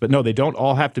audience. But no, they don't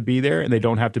all have to be there, and they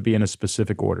don't have to be in a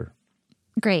specific order.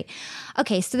 Great.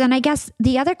 Okay, so then I guess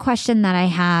the other question that I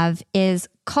have is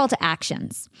call to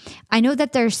actions. I know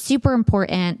that they're super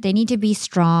important. They need to be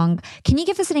strong. Can you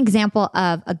give us an example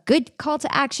of a good call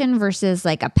to action versus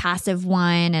a passive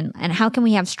one? And how can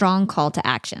we have strong call to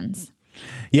actions?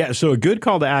 Yeah, so a good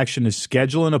call to action is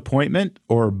schedule an appointment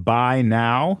or buy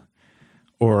now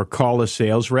or call a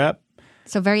sales rep.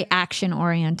 So very action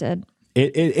oriented.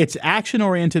 It's action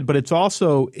oriented, but it's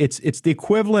also it's the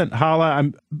equivalent. Hala,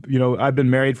 I've been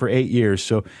married for 8 years,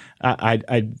 so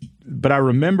but I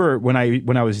remember when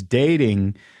I was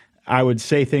dating, I would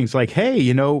say things like, "Hey, do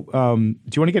you want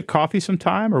to get coffee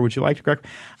sometime, or would you like to?"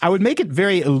 I would make it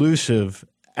very elusive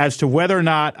as to whether or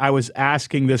not I was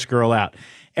asking this girl out,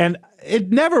 and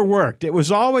it never worked. They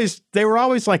were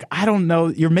always like, "I don't know,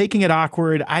 you're making it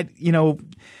awkward."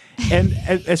 And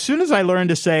as soon as I learned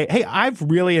to say, "Hey, I've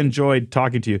really enjoyed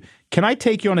talking to you. Can I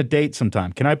take you on a date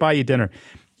sometime? Can I buy you dinner?"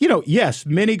 Yes,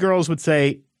 many girls would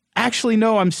say, "Actually,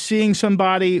 no, I'm seeing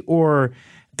somebody," or,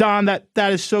 "Don, that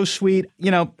is so sweet.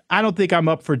 I don't think I'm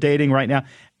up for dating right now."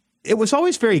 It was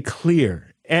always very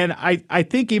clear. And I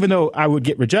think even though I would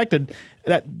get rejected,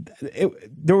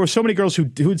 there were so many girls who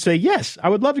would say, "Yes, I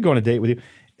would love to go on a date with you,"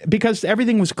 because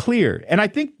everything was clear. And I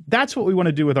think that's what we want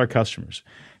to do with our customers.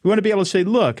 We want to be able to say,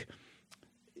 "Look,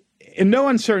 in no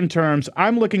uncertain terms,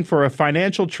 I'm looking for a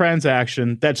financial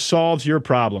transaction that solves your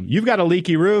problem. You've got a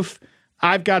leaky roof.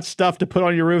 I've got stuff to put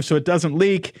on your roof so it doesn't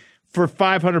leak. For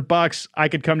 $500, I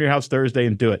could come to your house Thursday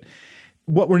and do it."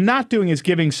 What we're not doing is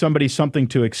giving somebody something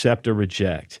to accept or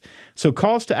reject. So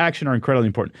calls to action are incredibly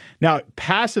important. Now,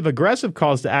 passive-aggressive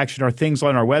calls to action are things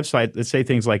on our website that say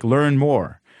things like learn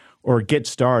more or get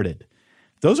started.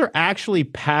 Those are actually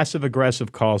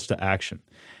passive-aggressive calls to action.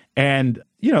 And,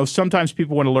 sometimes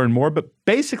people want to learn more, but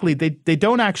basically they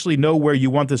don't actually know where you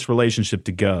want this relationship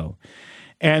to go.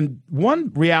 And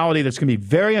one reality that's going to be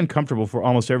very uncomfortable for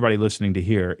almost everybody listening to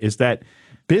hear is that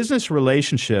business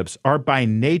relationships are by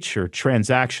nature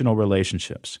transactional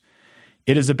relationships.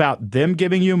 It is about them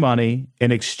giving you money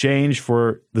in exchange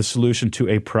for the solution to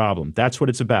a problem. That's what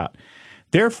it's about.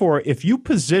 Therefore, if you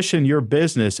position your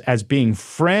business as being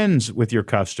friends with your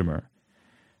customer,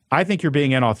 I think you're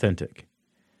being inauthentic.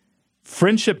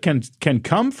 Friendship can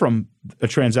come from a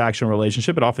transactional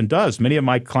relationship. It often does. Many of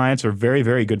my clients are very,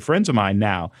 very good friends of mine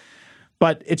now.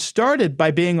 But it started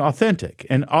by being authentic.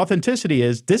 And authenticity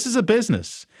is, this is a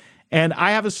business, and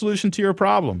I have a solution to your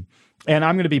problem. And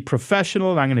I'm going to be professional,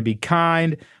 and I'm going to be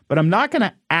kind, but I'm not going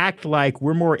to act like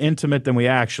we're more intimate than we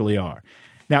actually are.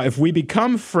 Now, if we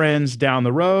become friends down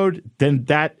the road, then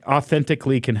that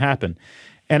authentically can happen.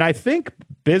 And I think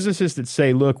businesses that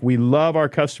say, "Look, we love our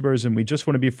customers and we just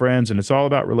want to be friends and it's all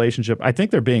about relationship," I think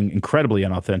they're being incredibly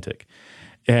inauthentic.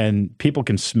 And people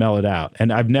can smell it out.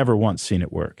 And I've never once seen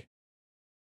it work.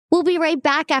 We'll be right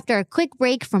back after a quick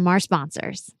break from our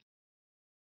sponsors.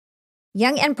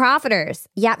 Young and Profiters.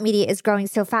 Yap Media is growing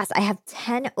so fast. I have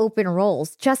 10 open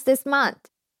roles just this month.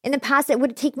 In the past, it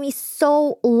would take me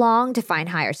so long to find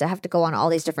hires. I have to go on all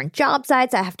these different job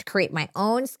sites. I have to create my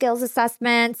own skills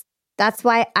assessments. That's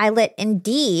why I let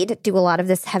Indeed do a lot of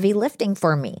this heavy lifting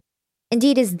for me.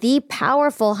 Indeed is the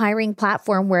powerful hiring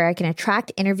platform where I can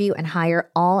attract, interview, and hire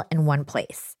all in one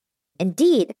place.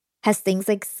 Indeed has things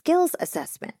like skills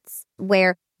assessments,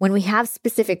 where when we have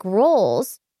specific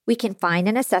roles, we can find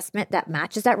an assessment that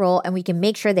matches that role and we can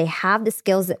make sure they have the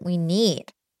skills that we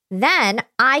need. Then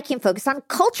I can focus on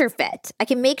culture fit. I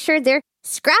can make sure they're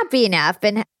scrappy enough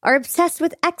and are obsessed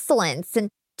with excellence and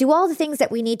do all the things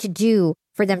that we need to do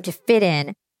for them to fit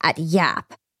in at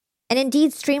Yap. And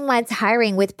Indeed streamlines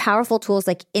hiring with powerful tools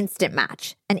like Instant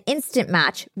Match. An Instant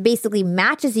Match basically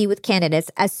matches you with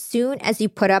candidates as soon as you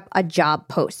put up a job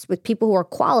post with people who are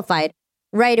qualified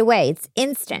right away. It's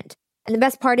instant. And the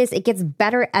best part is it gets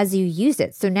better as you use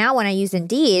it. So now when I use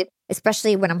Indeed,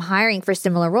 especially when I'm hiring for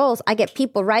similar roles, I get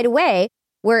people right away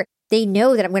where they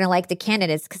know that I'm going to like the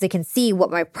candidates because they can see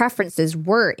what my preferences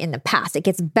were in the past. It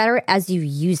gets better as you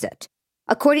use it.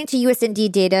 According to US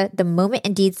Indeed data, the moment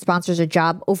Indeed sponsors a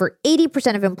job, over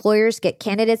 80% of employers get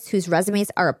candidates whose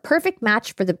resumes are a perfect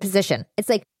match for the position. It's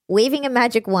like waving a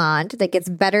magic wand that gets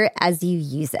better as you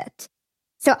use it.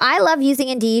 So I love using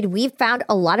Indeed. We've found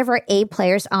a lot of our A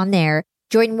players on there.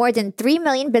 Join more than 3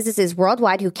 million businesses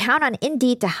worldwide who count on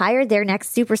Indeed to hire their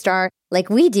next superstar like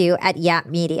we do at Yap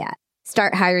Media.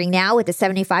 Start hiring now with a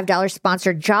 $75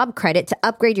 sponsored job credit to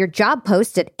upgrade your job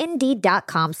post at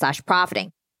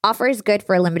Indeed.com/profiting. Offer is good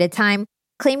for a limited time.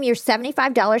 Claim your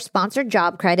 $75 sponsored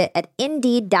job credit at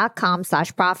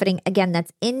Indeed.com/profiting. Again,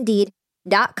 that's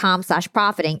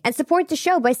Indeed.com/profiting. And support the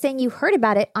show by saying you heard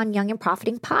about it on Young and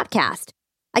Profiting Podcast.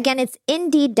 Again, it's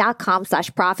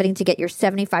Indeed.com/profiting to get your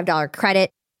 $75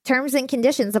 credit. Terms and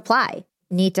conditions apply.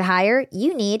 Need to hire?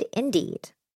 You need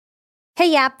Indeed.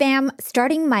 Hey, Yap fam.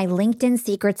 Starting my LinkedIn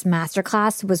Secrets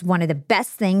Masterclass was one of the best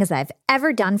things I've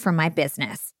ever done for my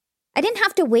business. I didn't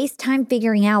have to waste time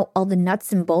figuring out all the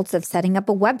nuts and bolts of setting up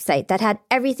a website that had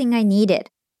everything I needed,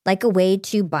 like a way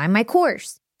to buy my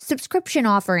course, subscription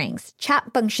offerings,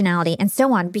 chat functionality, and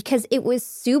so on, because it was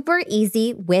super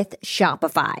easy with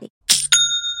Shopify.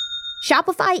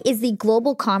 Shopify is the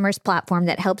global commerce platform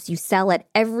that helps you sell at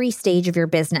every stage of your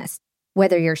business.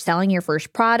 Whether you're selling your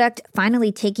first product,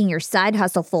 finally taking your side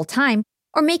hustle full-time,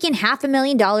 or making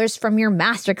 $500,000 from your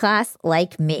masterclass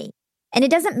like me. And it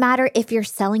doesn't matter if you're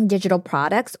selling digital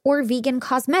products or vegan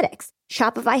cosmetics.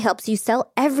 Shopify helps you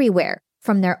sell everywhere,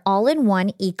 from their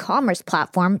all-in-one e-commerce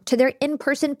platform to their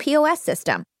in-person POS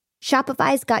system.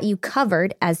 Shopify's got you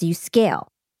covered as you scale.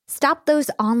 Stop those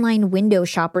online window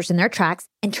shoppers in their tracks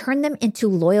and turn them into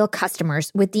loyal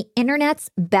customers with the internet's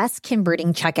best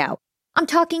converting checkout. I'm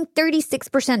talking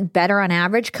 36% better on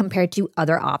average compared to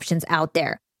other options out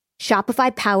there.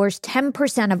 Shopify powers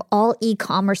 10% of all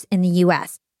e-commerce in the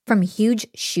US, from huge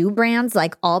shoe brands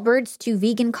like Allbirds to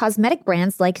vegan cosmetic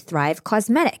brands like Thrive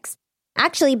Cosmetics.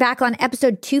 Actually, back on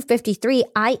episode 253,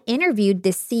 I interviewed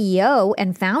the CEO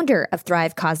and founder of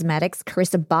Thrive Cosmetics,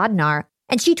 Carissa Bodnar,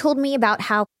 and she told me about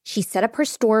how she set up her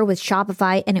store with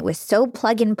Shopify and it was so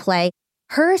plug and play.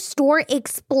 Her store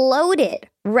exploded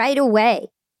right away.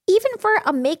 Even for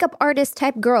a makeup artist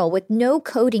type girl with no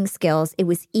coding skills, it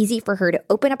was easy for her to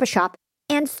open up a shop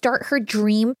and start her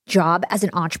dream job as an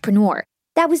entrepreneur.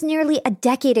 That was nearly a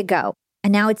decade ago,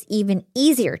 and now it's even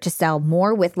easier to sell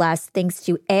more with less thanks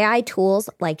to AI tools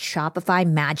like Shopify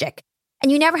Magic. And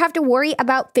you never have to worry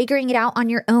about figuring it out on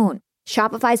your own.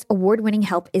 Shopify's award-winning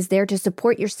help is there to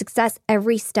support your success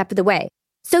every step of the way,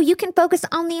 so you can focus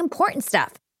on the important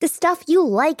stuff, the stuff you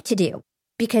like to do.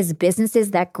 Because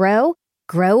businesses that grow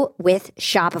with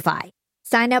Shopify.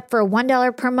 Sign up for a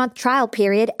 $1 per month trial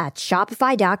period at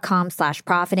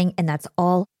shopify.com/profiting, and that's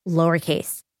all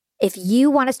lowercase. If you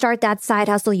want to start that side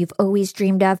hustle you've always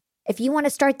dreamed of, if you want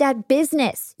to start that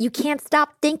business you can't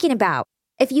stop thinking about,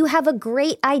 if you have a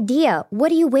great idea,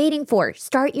 what are you waiting for?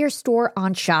 Start your store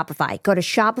on Shopify. Go to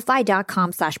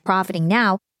shopify.com/profiting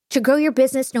now to grow your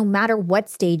business no matter what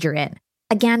stage you're in.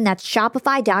 Again, that's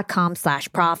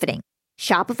shopify.com/profiting.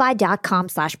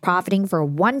 Shopify.com/profiting for a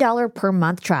 $1 per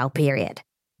month trial period.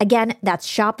 Again, that's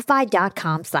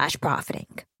shopify.com/profiting.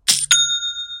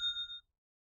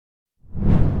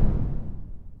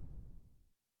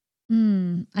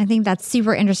 I think that's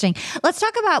super interesting. Let's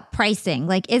talk about pricing.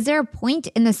 Like, is there a point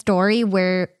in the story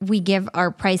where we give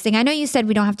our pricing? I know you said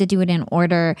we don't have to do it in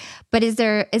order, but is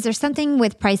there something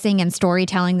with pricing and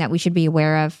storytelling that we should be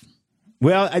aware of?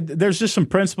 Well, there's just some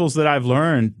principles that I've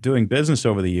learned doing business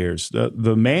over the years.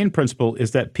 The main principle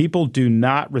is that people do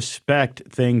not respect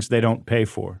things they don't pay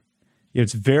for.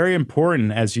 It's very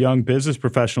important as young business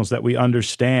professionals that we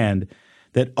understand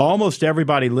that almost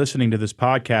everybody listening to this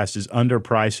podcast is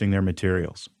underpricing their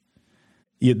materials.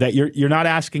 That you're not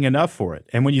asking enough for it.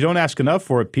 And when you don't ask enough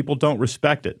for it, people don't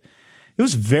respect it. It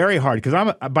was very hard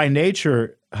because by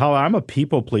nature, I'm a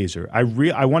people pleaser. I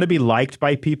want to be liked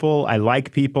by people. I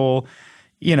like people,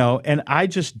 and I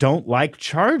just don't like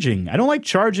charging. I don't like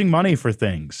charging money for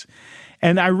things.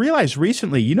 And I realized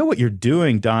recently, what you're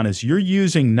doing, Don, is you're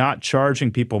using not charging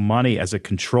people money as a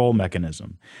control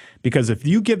mechanism. Because if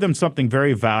you give them something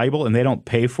very valuable and they don't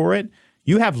pay for it,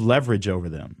 you have leverage over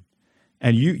them.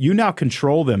 And you now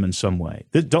control them in some way.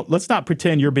 Let's not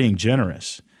pretend you're being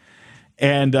generous.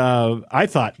 And I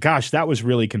thought, gosh, that was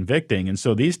really convicting. And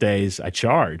so these days I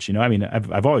charge.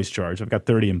 I've always charged. I've got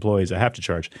 30 employees. I have to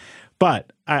charge.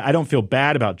 But I don't feel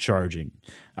bad about charging.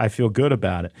 I feel good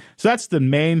about it. So that's the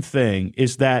main thing,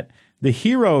 is that the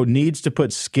hero needs to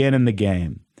put skin in the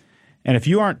game. And if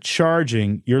you aren't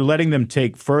charging, you're letting them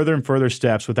take further and further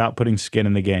steps without putting skin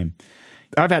in the game.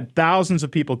 I've had thousands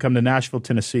of people come to Nashville,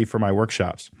 Tennessee for my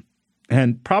workshops,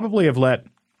 and probably have let,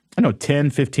 10,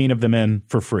 15 of them in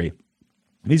for free.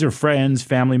 These are friends,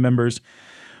 family members.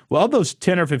 Well, of those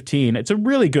 10 or 15, it's a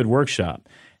really good workshop.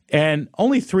 And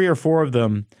only 3 or 4 of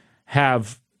them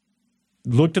have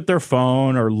looked at their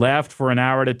phone or left for an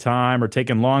hour at a time or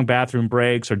taken long bathroom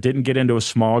breaks or didn't get into a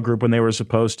small group when they were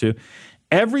supposed to.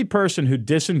 Every person who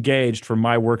disengaged from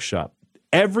my workshop,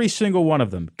 every single one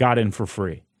of them got in for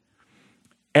free.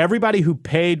 Everybody who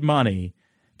paid money,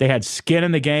 they had skin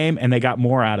in the game and they got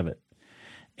more out of it.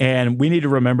 And we need to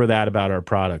remember that about our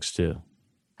products too.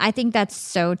 I think that's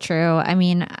so true. I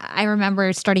mean, I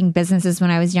remember starting businesses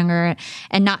when I was younger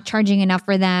and not charging enough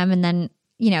for them. And then,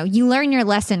 you learn your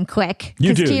lesson quick.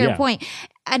 You do, to your yeah. point.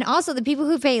 And also the people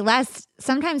who pay less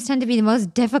sometimes tend to be the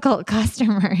most difficult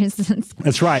customers.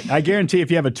 That's right. I guarantee if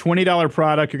you have a $20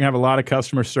 product, you're going to have a lot of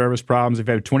customer service problems. If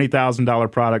you have a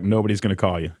 $20,000 product, nobody's going to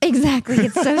call you. Exactly.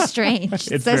 It's so strange.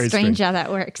 It's so strange how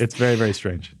that works. It's very, very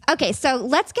strange. Okay, so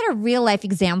let's get a real life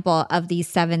example of these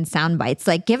 7 sound bites.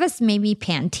 Like, give us maybe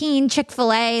Pantene,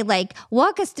 Chick-fil-A,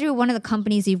 walk us through one of the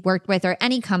companies you've worked with or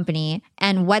any company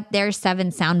and what their 7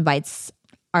 sound bites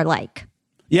are like.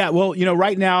 Yeah, well,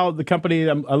 right now, the company,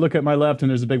 I look at my left and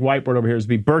there's a big whiteboard over here, is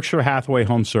Berkshire Hathaway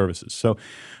Home Services. So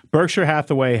Berkshire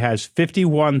Hathaway has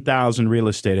 51,000 real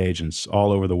estate agents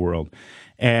all over the world.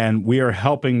 And we are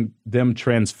helping them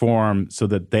transform so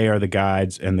that they are the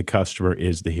guides and the customer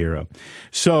is the hero.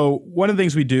 So one of the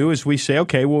things we do is we say,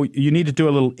 okay, well, you need to do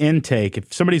a little intake.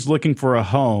 If somebody's looking for a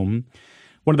home,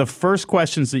 one of the first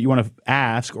questions that you want to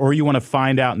ask or you want to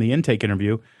find out in the intake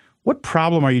interview, what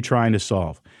problem are you trying to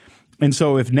solve? And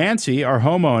so if Nancy, our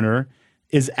homeowner,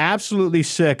 is absolutely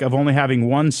sick of only having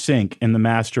one sink in the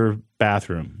master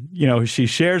bathroom, she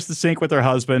shares the sink with her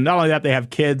husband. Not only that, they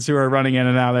have kids who are running in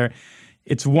and out of there.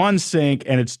 It's one sink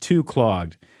and it's too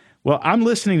clogged. Well, I'm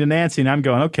listening to Nancy and I'm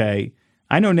going, okay,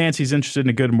 I know Nancy's interested in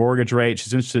a good mortgage rate.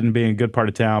 She's interested in being a good part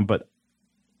of town, but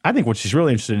I think what she's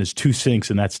really interested in is 2 sinks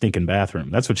in that stinking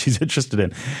bathroom. That's what she's interested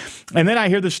in. And then I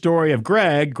hear the story of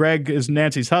Greg. Greg is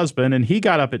Nancy's husband, and he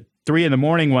got up at 3 a.m.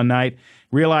 one night,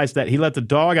 realized that he let the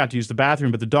dog out to use the bathroom,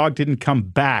 but the dog didn't come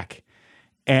back,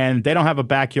 and they don't have a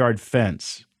backyard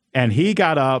fence. And he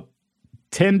got up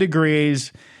 10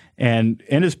 degrees and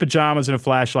in his pajamas and a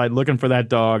flashlight looking for that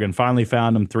dog and finally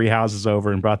found him 3 houses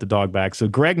over and brought the dog back. So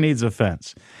Greg needs a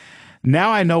fence.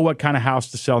 Now I know what kind of house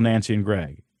to sell Nancy and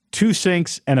Greg. 2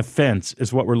 sinks and a fence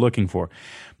is what we're looking for.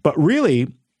 But really,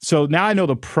 so now I know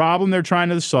the problem they're trying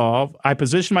to solve. I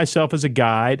position myself as a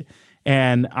guide,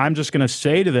 and I'm just going to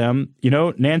say to them,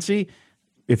 Nancy,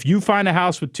 if you find a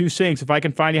house with 2 sinks, if I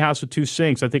can find you a house with 2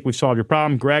 sinks, I think we've solved your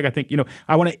problem. Greg, I think,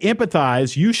 I want to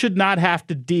empathize. You should not have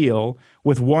to deal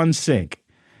with 1 sink.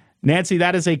 Nancy,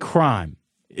 that is a crime.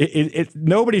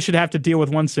 Nobody should have to deal with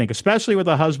 1 sink, especially with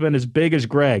a husband as big as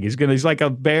Greg. He's like a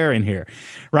bear in here,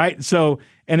 right? So,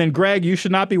 and then Greg, you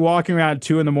should not be walking around at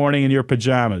 2 a.m. in your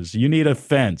pajamas. You need a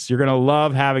fence. You're going to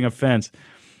love having a fence.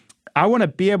 I want to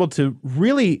be able to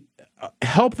really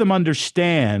help them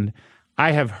understand,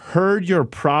 I have heard your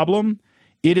problem.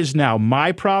 It is now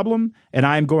my problem, and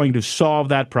I'm going to solve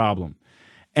that problem.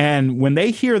 And when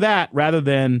they hear that, rather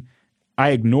than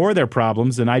I ignore their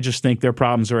problems and I just think their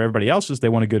problems are everybody else's, they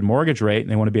want a good mortgage rate and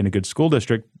they want to be in a good school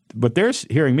district. What they're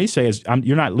hearing me say is,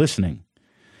 you're not listening.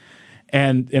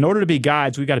 And in order to be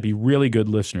guides, we've got to be really good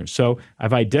listeners. So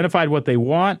I've identified what they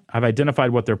want. I've identified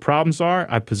what their problems are.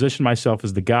 I've positioned myself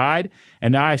as the guide.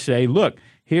 And now I say, look,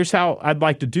 here's how I'd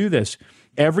like to do this.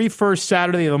 Every first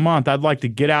Saturday of the month, I'd like to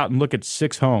get out and look at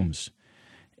 6 homes.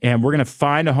 And we're going to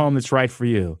find a home that's right for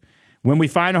you. When we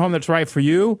find a home that's right for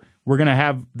you, We're going to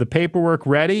have the paperwork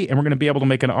ready, and we're going to be able to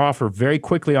make an offer very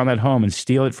quickly on that home and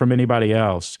steal it from anybody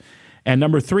else. And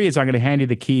number 3 is I'm going to hand you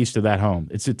the keys to that home.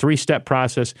 It's a 3-step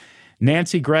process.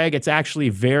 Nancy, Greg, it's actually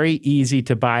very easy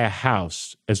to buy a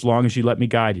house as long as you let me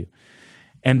guide you.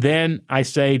 And then I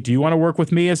say, do you want to work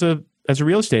with me as a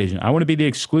real estate agent? I want to be the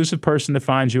exclusive person that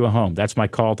finds you a home. That's my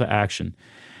call to action.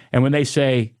 And when they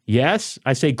say yes,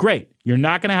 I say, great. You're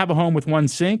not going to have a home with one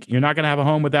sink. You're not going to have a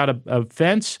home without a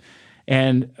fence.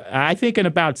 And I think in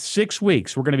about 6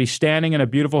 weeks, we're going to be standing in a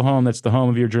beautiful home that's the home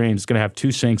of your dreams. It's going to have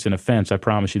 2 sinks and a fence. I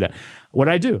promise you that. What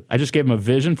I do, I just gave them a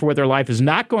vision for what their life is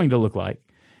not going to look like.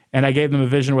 And I gave them a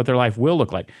vision of what their life will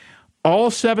look like. All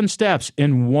 7 steps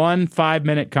in one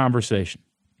 5-minute conversation.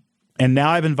 And now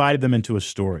I've invited them into a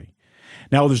story.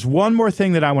 Now, there's one more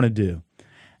thing that I want to do.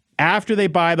 After they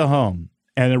buy the home,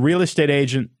 and a real estate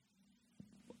agent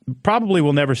probably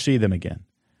will never see them again,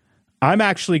 I'm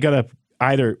actually going to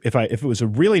either, if it was a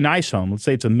really nice home, let's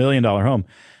say it's $1 million home,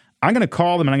 I'm going to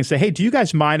call them and I'm going to say, hey, do you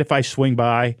guys mind if I swing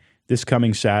by this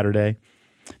coming Saturday?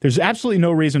 There's absolutely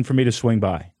no reason for me to swing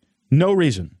by. No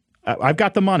reason. I've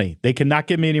got the money. They cannot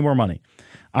give me any more money.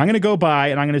 I'm going to go by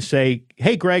and I'm going to say,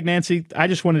 hey, Greg, Nancy, I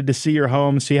just wanted to see your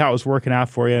home, see how it was working out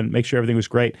for you and make sure everything was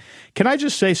great. Can I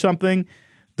just say something?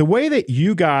 The way that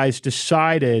you guys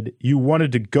decided you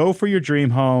wanted to go for your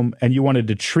dream home and you wanted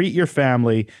to treat your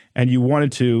family and you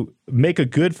wanted to make a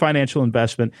good financial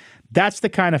investment, that's the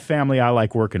kind of family I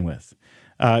like working with.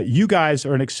 You guys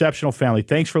are an exceptional family.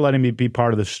 Thanks for letting me be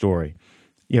part of the story.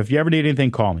 If you ever need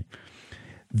anything, call me.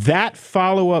 That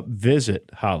follow-up visit,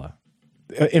 Hala,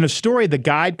 in a story, the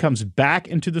guide comes back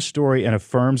into the story and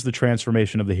affirms the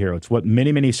transformation of the hero. It's what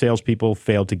many, many salespeople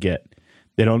fail to get.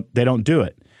 They don't do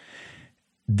it.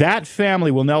 That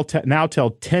family will now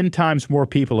tell 10 times more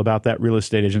people about that real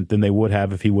estate agent than they would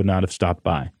have if he would not have stopped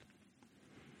by.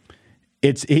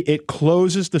 It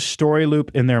closes the story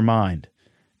loop in their mind,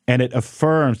 and it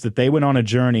affirms that they went on a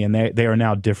journey and they are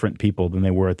now different people than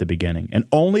they were at the beginning. And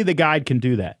only the guide can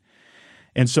do that.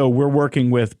 And so we're working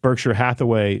with Berkshire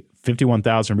Hathaway,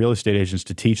 51,000 real estate agents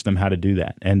to teach them how to do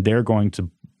that. And they're going to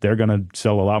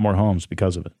sell a lot more homes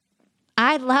because of it.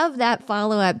 I love that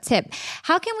follow-up tip.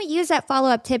 How can we use that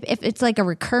follow-up tip if it's like a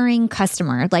recurring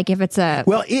customer? Like if it's a...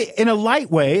 Well, in a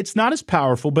light way, it's not as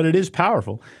powerful, but it is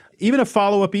powerful. Even a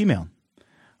follow-up email.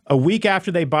 A week after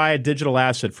they buy a digital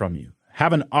asset from you,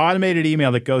 have an automated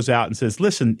email that goes out and says,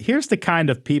 listen, here's the kind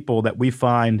of people that we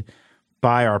find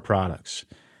buy our products.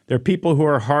 There are people who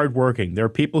are hardworking. There are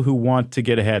people who want to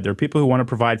get ahead. There are people who want to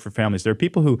provide for families. There are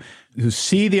people who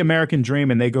see the American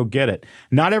dream and they go get it.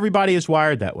 Not everybody is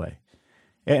wired that way.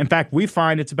 In fact, we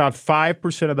find it's about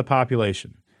 5% of the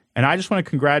population. And I just want to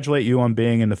congratulate you on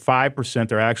being in the 5%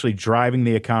 that are actually driving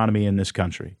the economy in this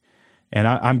country. And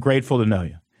I'm grateful to know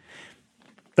you.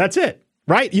 That's it,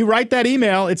 right? You write that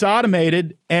email, it's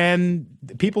automated, and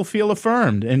people feel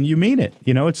affirmed, and you mean it.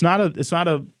 You know, that's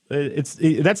the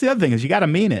other thing is you got to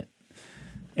mean it.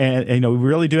 And we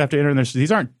really do have to enter in this.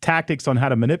 These aren't tactics on how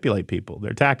to manipulate people.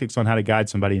 They're tactics on how to guide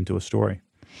somebody into a story.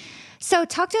 So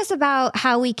talk to us about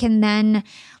how we can then,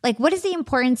 what is the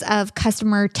importance of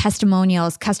customer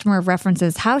testimonials, customer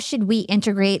references? How should we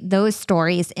integrate those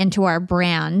stories into our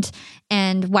brand,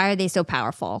 and why are they so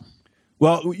powerful?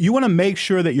 Well, you want to make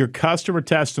sure that your customer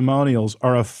testimonials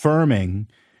are affirming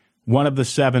one of the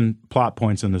 7 plot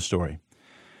points in the story.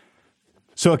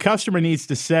 So a customer needs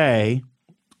to say,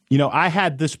 I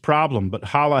had this problem, but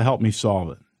Hala helped me solve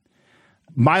it.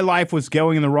 My life was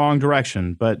going in the wrong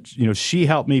direction, but she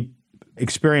helped me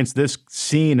experience this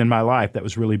scene in my life that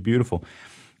was really beautiful.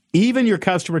 Even your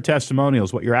customer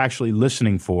testimonials, what you're actually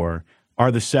listening for,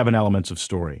 are the 7 elements of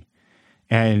story.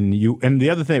 And the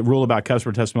other rule about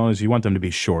customer testimonials, you want them to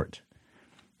be short.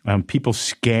 People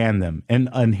scan them.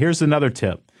 And here's another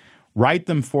tip. Write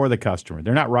them for the customer.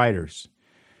 They're not writers.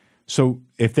 So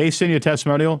if they send you a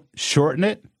testimonial, shorten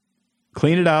it,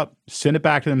 clean it up, send it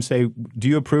back to them, say, do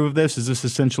you approve of this? Is this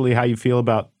essentially how you feel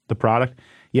about the product?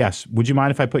 Yes. Would you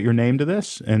mind if I put your name to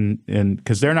this? And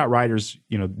because they're not writers,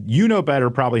 you know better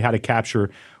probably how to capture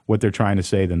what they're trying to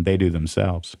say than they do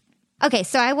themselves. Okay,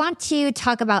 so I want to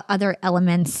talk about other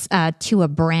elements to a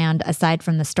brand aside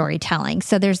from the storytelling.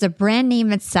 So there's the brand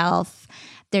name itself,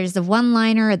 there's the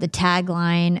one-liner, the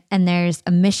tagline, and there's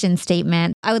a mission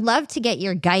statement. I would love to get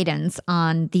your guidance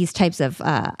on these types of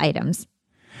items.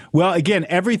 Well, again,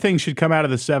 everything should come out of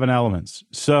the 7 elements.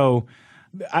 So,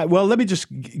 let me just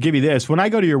give you this. When I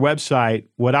go to your website,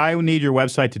 what I need your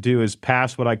website to do is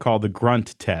pass what I call the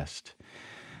grunt test.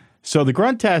 So the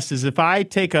grunt test is if I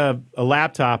take a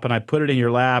laptop and I put it in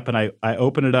your lap and I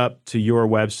open it up to your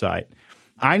website,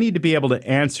 I need to be able to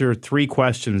answer 3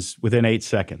 questions within 8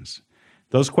 seconds.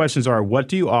 Those questions are, what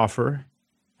do you offer?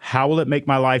 How will it make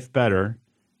my life better?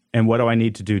 And what do I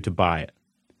need to do to buy it?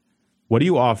 What do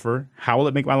you offer? How will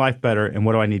it make my life better? And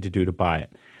what do I need to do to buy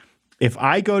it? If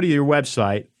I go to your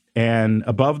website and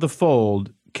above the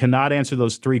fold cannot answer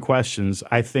those three questions,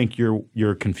 I think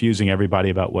you're confusing everybody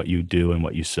about what you do and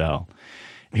what you sell.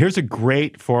 Here's a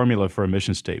great formula for a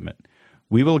mission statement.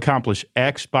 We will accomplish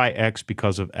X by X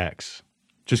because of X.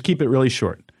 Just keep it really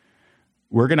short.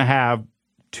 We're going to have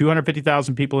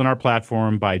 250,000 people in our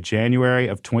platform by January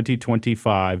of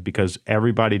 2025 because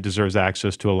everybody deserves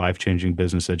access to a life-changing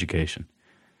business education.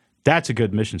 That's a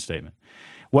good mission statement.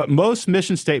 What most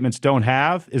mission statements don't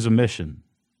have is a mission.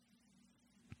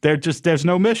 There's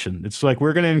no mission. It's like,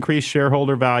 we're going to increase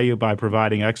shareholder value by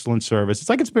providing excellent service. It's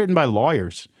like it's written by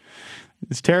lawyers.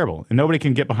 It's terrible. And nobody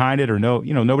can get behind it or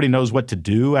nobody knows what to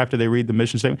do after they read the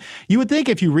mission statement. You would think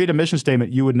if you read a mission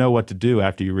statement, you would know what to do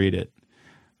after you read it.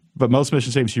 But most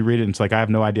mission statements, you read it and it's like, I have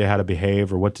no idea how to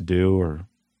behave or what to do or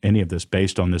any of this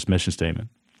based on this mission statement.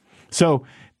 So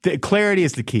clarity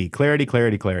is the key. Clarity,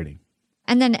 clarity, clarity.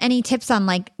 And then any tips on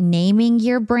like naming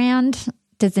your brand?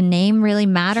 Does the name really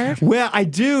matter? Well, I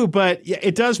do, but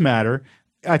it does matter.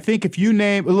 I think if you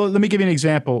name, let me give you an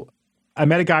example. I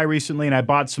met a guy recently and I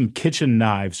bought some kitchen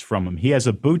knives from him. He has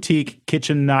a boutique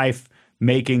kitchen knife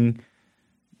making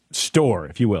store,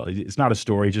 if you will. It's not a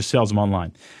store. He just sells them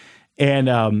online. And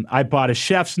I bought a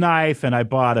chef's knife and I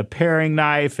bought a paring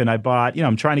knife and I bought,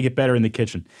 I'm trying to get better in the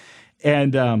kitchen.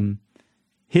 And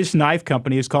his knife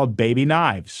company is called Baby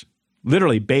Knives,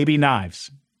 literally Baby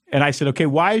Knives. And I said, okay,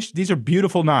 these are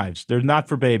beautiful knives. They're not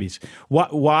for babies.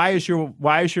 Why is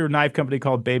your knife company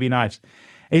called Baby Knives?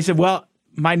 And he said, well,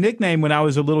 my nickname when I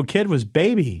was a little kid was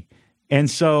Baby. And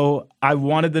so I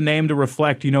wanted the name to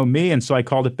reflect, me. And so I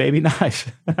called it Baby Knives.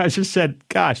 I just said,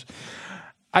 gosh,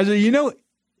 I said,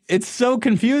 it's so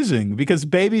confusing because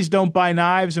babies don't buy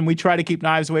knives and we try to keep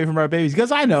knives away from our babies.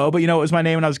 Because I know, but it was my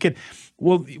name when I was a kid.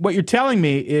 Well, what you're telling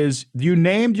me is you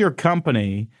named your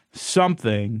company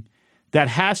something that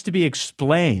has to be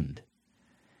explained.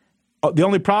 The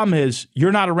only problem is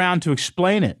you're not around to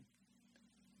explain it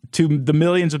to the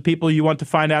millions of people you want to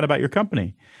find out about your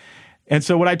company. And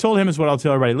so what I told him is what I'll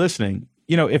tell everybody listening.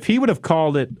 If he would have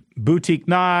called it Boutique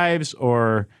Knives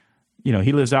or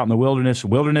he lives out in the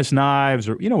wilderness knives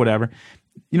or, whatever,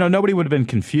 nobody would have been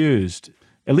confused.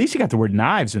 At least he got the word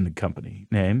knives in the company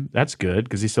name. That's good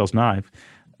because he sells knives.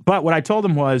 But what I told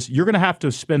him was, you're going to have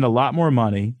to spend a lot more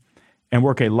money and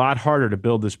work a lot harder to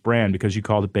build this brand because you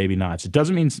called it Baby Knives. It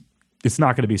doesn't mean it's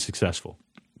not going to be successful.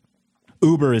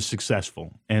 Uber is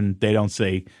successful, and they don't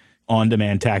say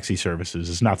on-demand taxi services.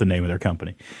 It's not the name of their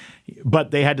company. But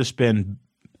they had to spend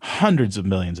hundreds of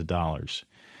millions of dollars.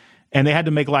 And they had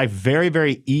to make life very,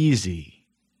 very easy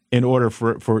in order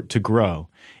for it to grow.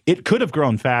 It could have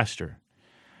grown faster.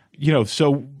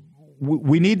 So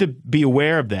we need to be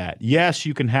aware of that. Yes,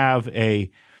 you can have a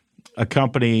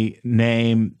company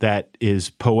name that is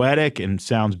poetic and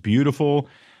sounds beautiful,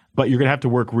 but you're going to have to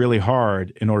work really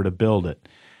hard in order to build it.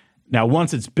 Now,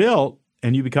 once it's built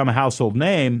and you become a household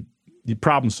name, the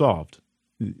problem solved.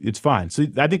 It's fine. So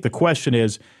I think the question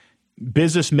is,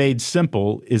 Business Made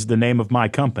Simple is the name of my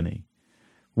company.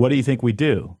 What do you think we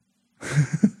do?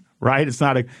 Right? It's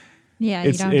not a... Yeah,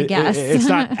 you don't have to guess. It's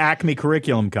not Acme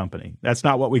Curriculum Company. That's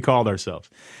not what we called ourselves.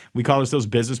 We call ourselves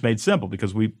Business Made Simple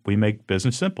because we make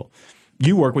business simple.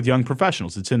 You work with young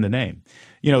professionals. It's in the name.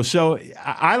 So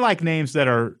I like names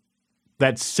that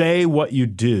say what you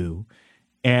do.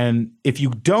 And if you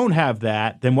don't have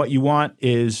that, then what you want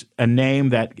is a name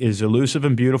that is elusive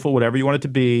and beautiful, whatever you want it to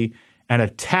be, and a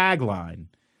tagline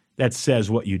that says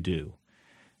what you do.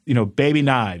 Baby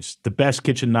Knives, the best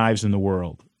kitchen knives in the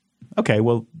world. Okay,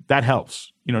 well, that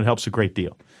helps. It helps a great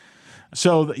deal.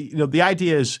 So, the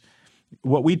idea is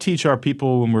what we teach our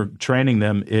people when we're training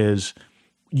them is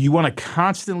you want to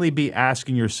constantly be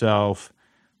asking yourself,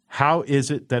 how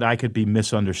is it that I could be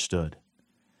misunderstood?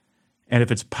 And if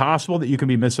it's possible that you can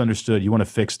be misunderstood, you want to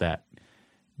fix that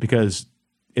because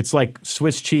it's like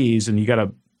Swiss cheese and you got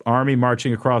an army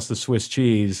marching across the Swiss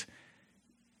cheese.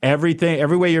 Every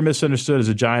way you're misunderstood is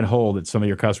a giant hole that some of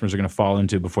your customers are going to fall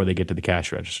into before they get to the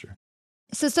cash register.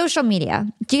 So social media,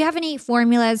 do you have any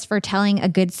formulas for telling a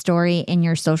good story in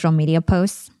your social media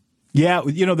posts? Yeah,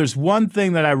 there's one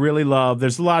thing that I really love.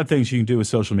 There's a lot of things you can do with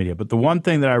social media, but the one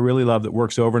thing that I really love that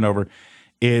works over and over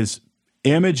is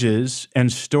images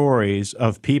and stories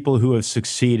of people who have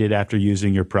succeeded after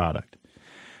using your product.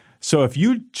 So if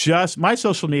my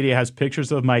social media has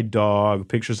pictures of my dog,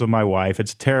 pictures of my wife.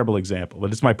 It's a terrible example,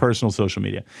 but it's my personal social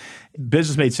media.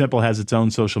 Business Made Simple has its own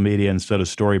social media instead of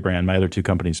StoryBrand, my other two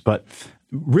companies. But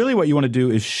really what you want to do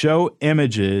is show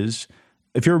images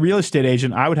if you're a real estate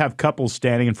agent, I would have couples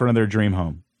standing in front of their dream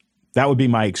home. That would be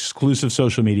my exclusive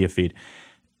social media feed.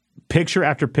 Picture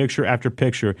after picture after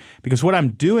picture, because what I'm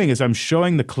doing is I'm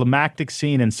showing the climactic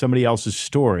scene in somebody else's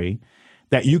story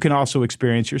that you can also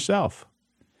experience yourself.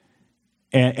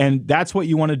 And that's what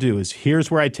you want to do is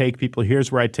here's where I take people,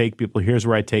 here's where I take people, here's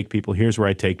where I take people, here's where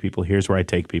I take people, here's where I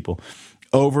take people,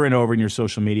 over and over in your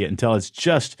social media until it's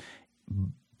just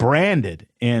branded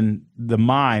in the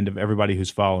mind of everybody who's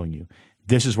following you.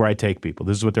 This is where I take people.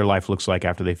 This is what their life looks like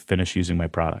after they finish using my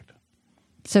product.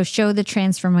 So show the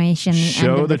transformation.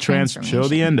 Show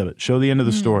the end of it. Show the end of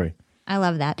the story. I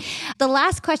love that. The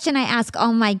last question I ask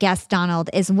all my guests, Donald,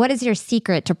 is what is your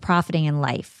secret to profiting in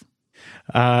life?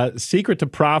 Secret to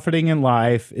profiting in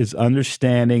life is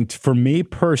understanding, for me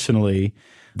personally,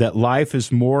 that life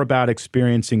is more about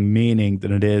experiencing meaning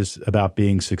than it is about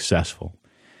being successful.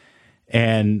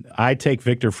 And I take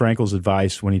Viktor Frankl's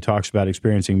advice when he talks about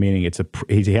experiencing meaning.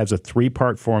 He has a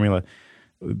 3-part formula.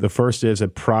 The first is a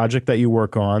project that you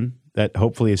work on that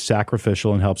hopefully is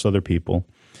sacrificial and helps other people.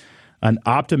 An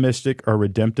optimistic or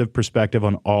redemptive perspective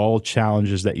on all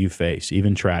challenges that you face,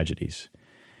 even tragedies.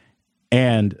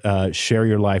 And share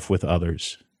your life with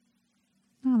others.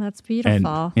 Oh, that's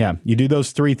beautiful. And, you do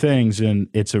those 3 things, and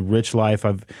it's a rich life.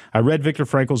 I read Viktor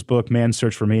Frankl's book, Man's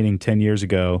Search for Meaning, 10 years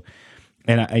ago,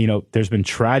 and there's been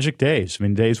tragic days. I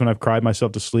mean, days when I've cried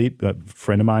myself to sleep. A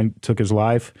friend of mine took his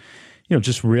life.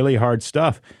 Just really hard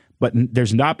stuff. But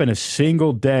there's not been a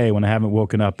single day when I haven't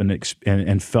woken up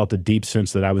and felt a deep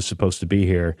sense that I was supposed to be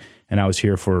here, and I was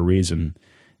here for a reason,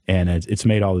 and it's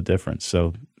made all the difference.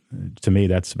 So, to me,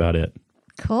 that's about it.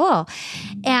 Cool.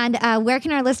 And where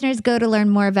can our listeners go to learn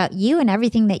more about you and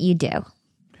everything that you do?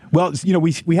 Well,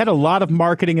 we had a lot of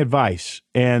marketing advice,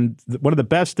 and one of the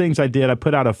best things I did, I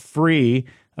put out a free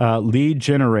lead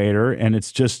generator, and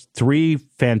it's just 3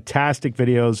 fantastic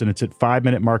videos, and it's at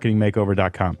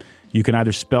 5minutemarketingmakeover.com. You can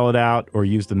either spell it out or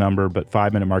use the number, but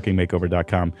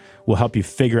 5minutemarketingmakeover.com will help you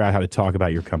figure out how to talk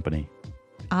about your company.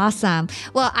 Awesome.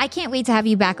 Well, I can't wait to have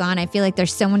you back on. I feel like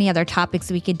there's so many other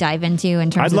topics we could dive into in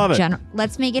terms of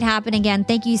Let's make it happen again.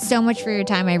 Thank you so much for your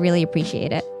time. I really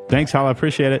appreciate it. Thanks, Hala. I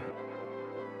appreciate it.